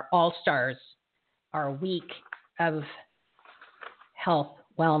part of our all-stars, our week of health,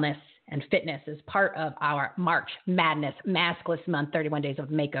 wellness, and fitness is part of our March Madness Maskless Month, 31 days of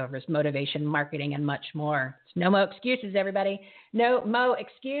makeovers, motivation, marketing, and much more. No more excuses, everybody. No more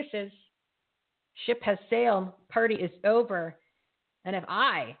excuses. Ship has sailed. Party is over. And if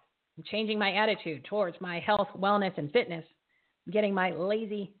I am changing my attitude towards my health, wellness, and fitness, getting my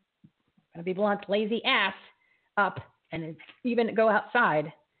lazy, I'm going to be blunt, lazy ass up and even go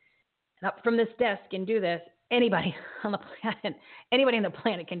outside and up from this desk and do this, anybody on the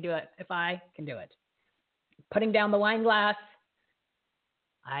planet can do it if I can do it. Putting down the wine glass.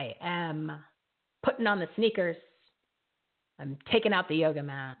 I am putting on the sneakers. I'm taking out the yoga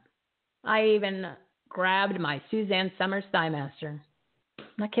mat. I even grabbed my Suzanne Summers Thigh Master. I'm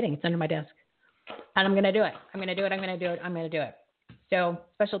not kidding. It's under my desk. And I'm going to do it. I'm going to do it. I'm going to do it. I'm going to do it. So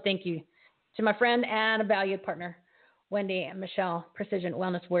special thank you to my friend and a valued partner, Wendy and Michelle, Precision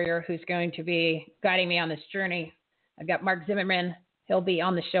Wellness Warrior, who's going to be guiding me on this journey. I've got Mark Zimmerman. He'll be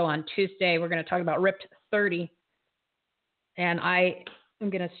on the show on Tuesday. We're going to talk about Ripped 30. And I am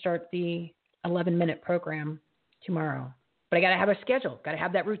going to start the 11-minute program tomorrow. But I got to have a schedule, got to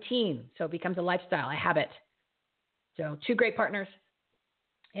have that routine so it becomes a lifestyle. I have it. So 2 great partners.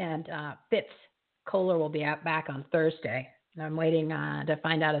 And Fitz Kohler will be back on Thursday. And I'm waiting to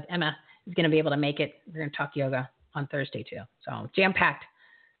find out if Emma is going to be able to make it. We're going to talk yoga on Thursday too. So jam-packed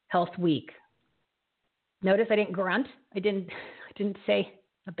health week. Notice I didn't grunt. I didn't say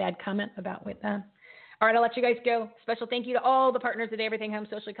a bad comment about with that. All right, I'll let you guys go. Special thank you to all the partners of the Everything Home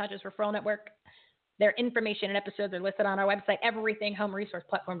Socially Conscious Referral Network. Their information and episodes are listed on our website,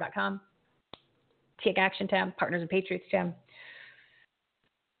 everythinghomeresourceplatform.com. Take Action tab, Partners and Patriots tab.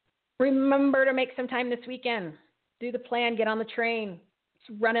 Remember to make some time this weekend. Do the plan, get on the train.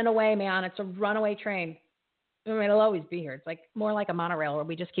 It's running away, man. It's a runaway train. I mean, it'll always be here. It's like more like a monorail where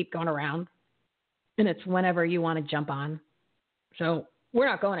we just keep going around. And it's whenever you want to jump on. So we're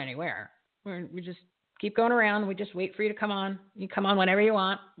not going anywhere. We just keep going around. We just wait for you to come on. You come on whenever you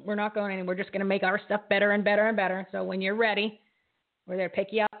want. We're not going anywhere. We're just going to make our stuff better and better and better. So when you're ready, we're there to pick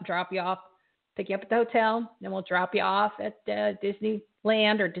you up, drop you off, pick you up at the hotel. Then we'll drop you off at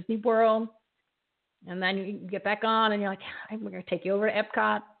Disneyland or Disney World. And then you get back on and you're like, we're going to take you over to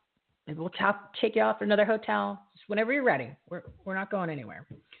Epcot. And we'll take you off to another hotel. Just whenever you're ready. We're not going anywhere.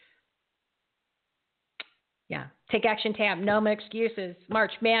 Yeah. Take Action tab. No more excuses.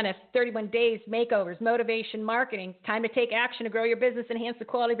 March Madness, 31 days, makeovers, motivation, marketing. Time to take action to grow your business, enhance the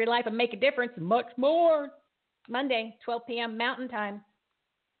quality of your life, and make a difference. And much more. Monday, 12 p.m. Mountain Time.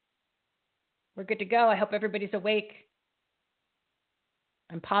 We're good to go. I hope everybody's awake.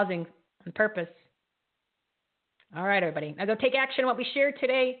 I'm pausing on purpose. All right, everybody. Now go take action on what we shared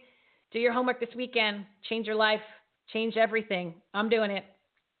today. Do your homework this weekend. Change your life. Change everything. I'm doing it.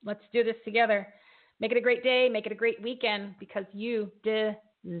 Let's do this together. Make it a great day. Make it a great weekend because you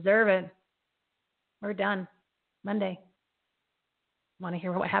deserve it. We're done. Monday. Want to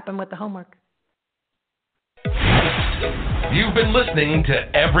hear what happened with the homework? You've been listening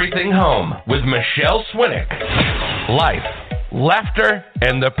to Everything Home with Michelle Swinnick. Life, laughter,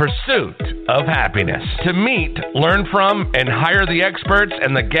 and the pursuit of happiness. To meet, learn from, and hire the experts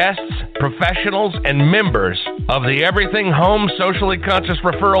and the guests, professionals, and members of the Everything Home Socially Conscious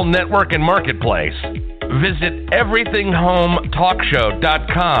Referral Network and Marketplace, visit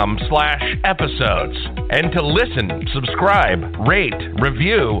everythinghometalkshow.com/episodes. And to listen, subscribe, rate,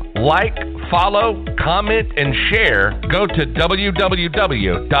 review, like, follow, comment, and share, go to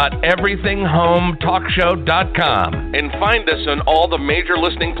www.everythinghometalkshow.com and find us on all the major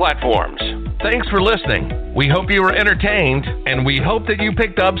listening platforms. Thanks for listening. We hope you were entertained, and we hope that you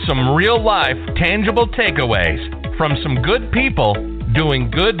picked up some real-life, tangible takeaways from some good people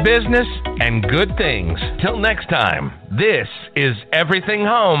doing good business and good things. Till next time, this is Everything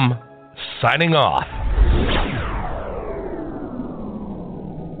Home, signing off.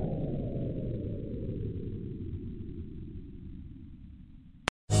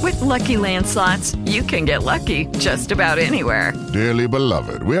 With Lucky Land Slots, you can get lucky just about anywhere. Dearly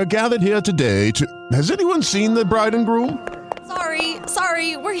beloved, we are gathered here today to... Has anyone seen the bride and groom?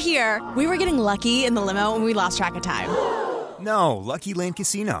 Sorry, we're here. We were getting lucky in the limo and we lost track of time. No, Lucky Land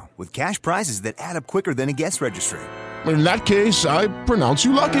Casino, with cash prizes that add up quicker than a guest registry. In that case, I pronounce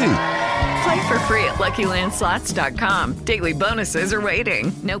you lucky. Play for free at LuckyLandSlots.com. Daily bonuses are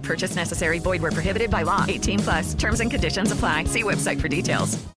waiting. No purchase necessary. Void where prohibited by law. 18+. Terms and conditions apply. See website for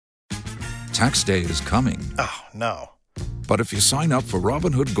details. Tax day is coming. Oh, no. But if you sign up for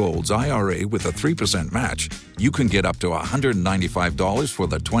Robinhood Gold's IRA with a 3% match, you can get up to $195 for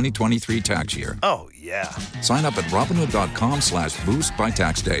the 2023 tax year. Oh, yeah. Sign up at Robinhood.com/boost by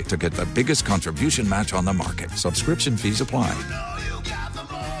tax day to get the biggest contribution match on the market. Subscription fees apply.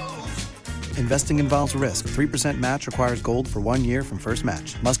 Investing involves risk. 3% match requires gold for 1 year from first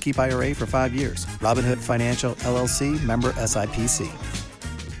match. Must keep IRA for 5 years. Robinhood Financial, LLC, member SIPC.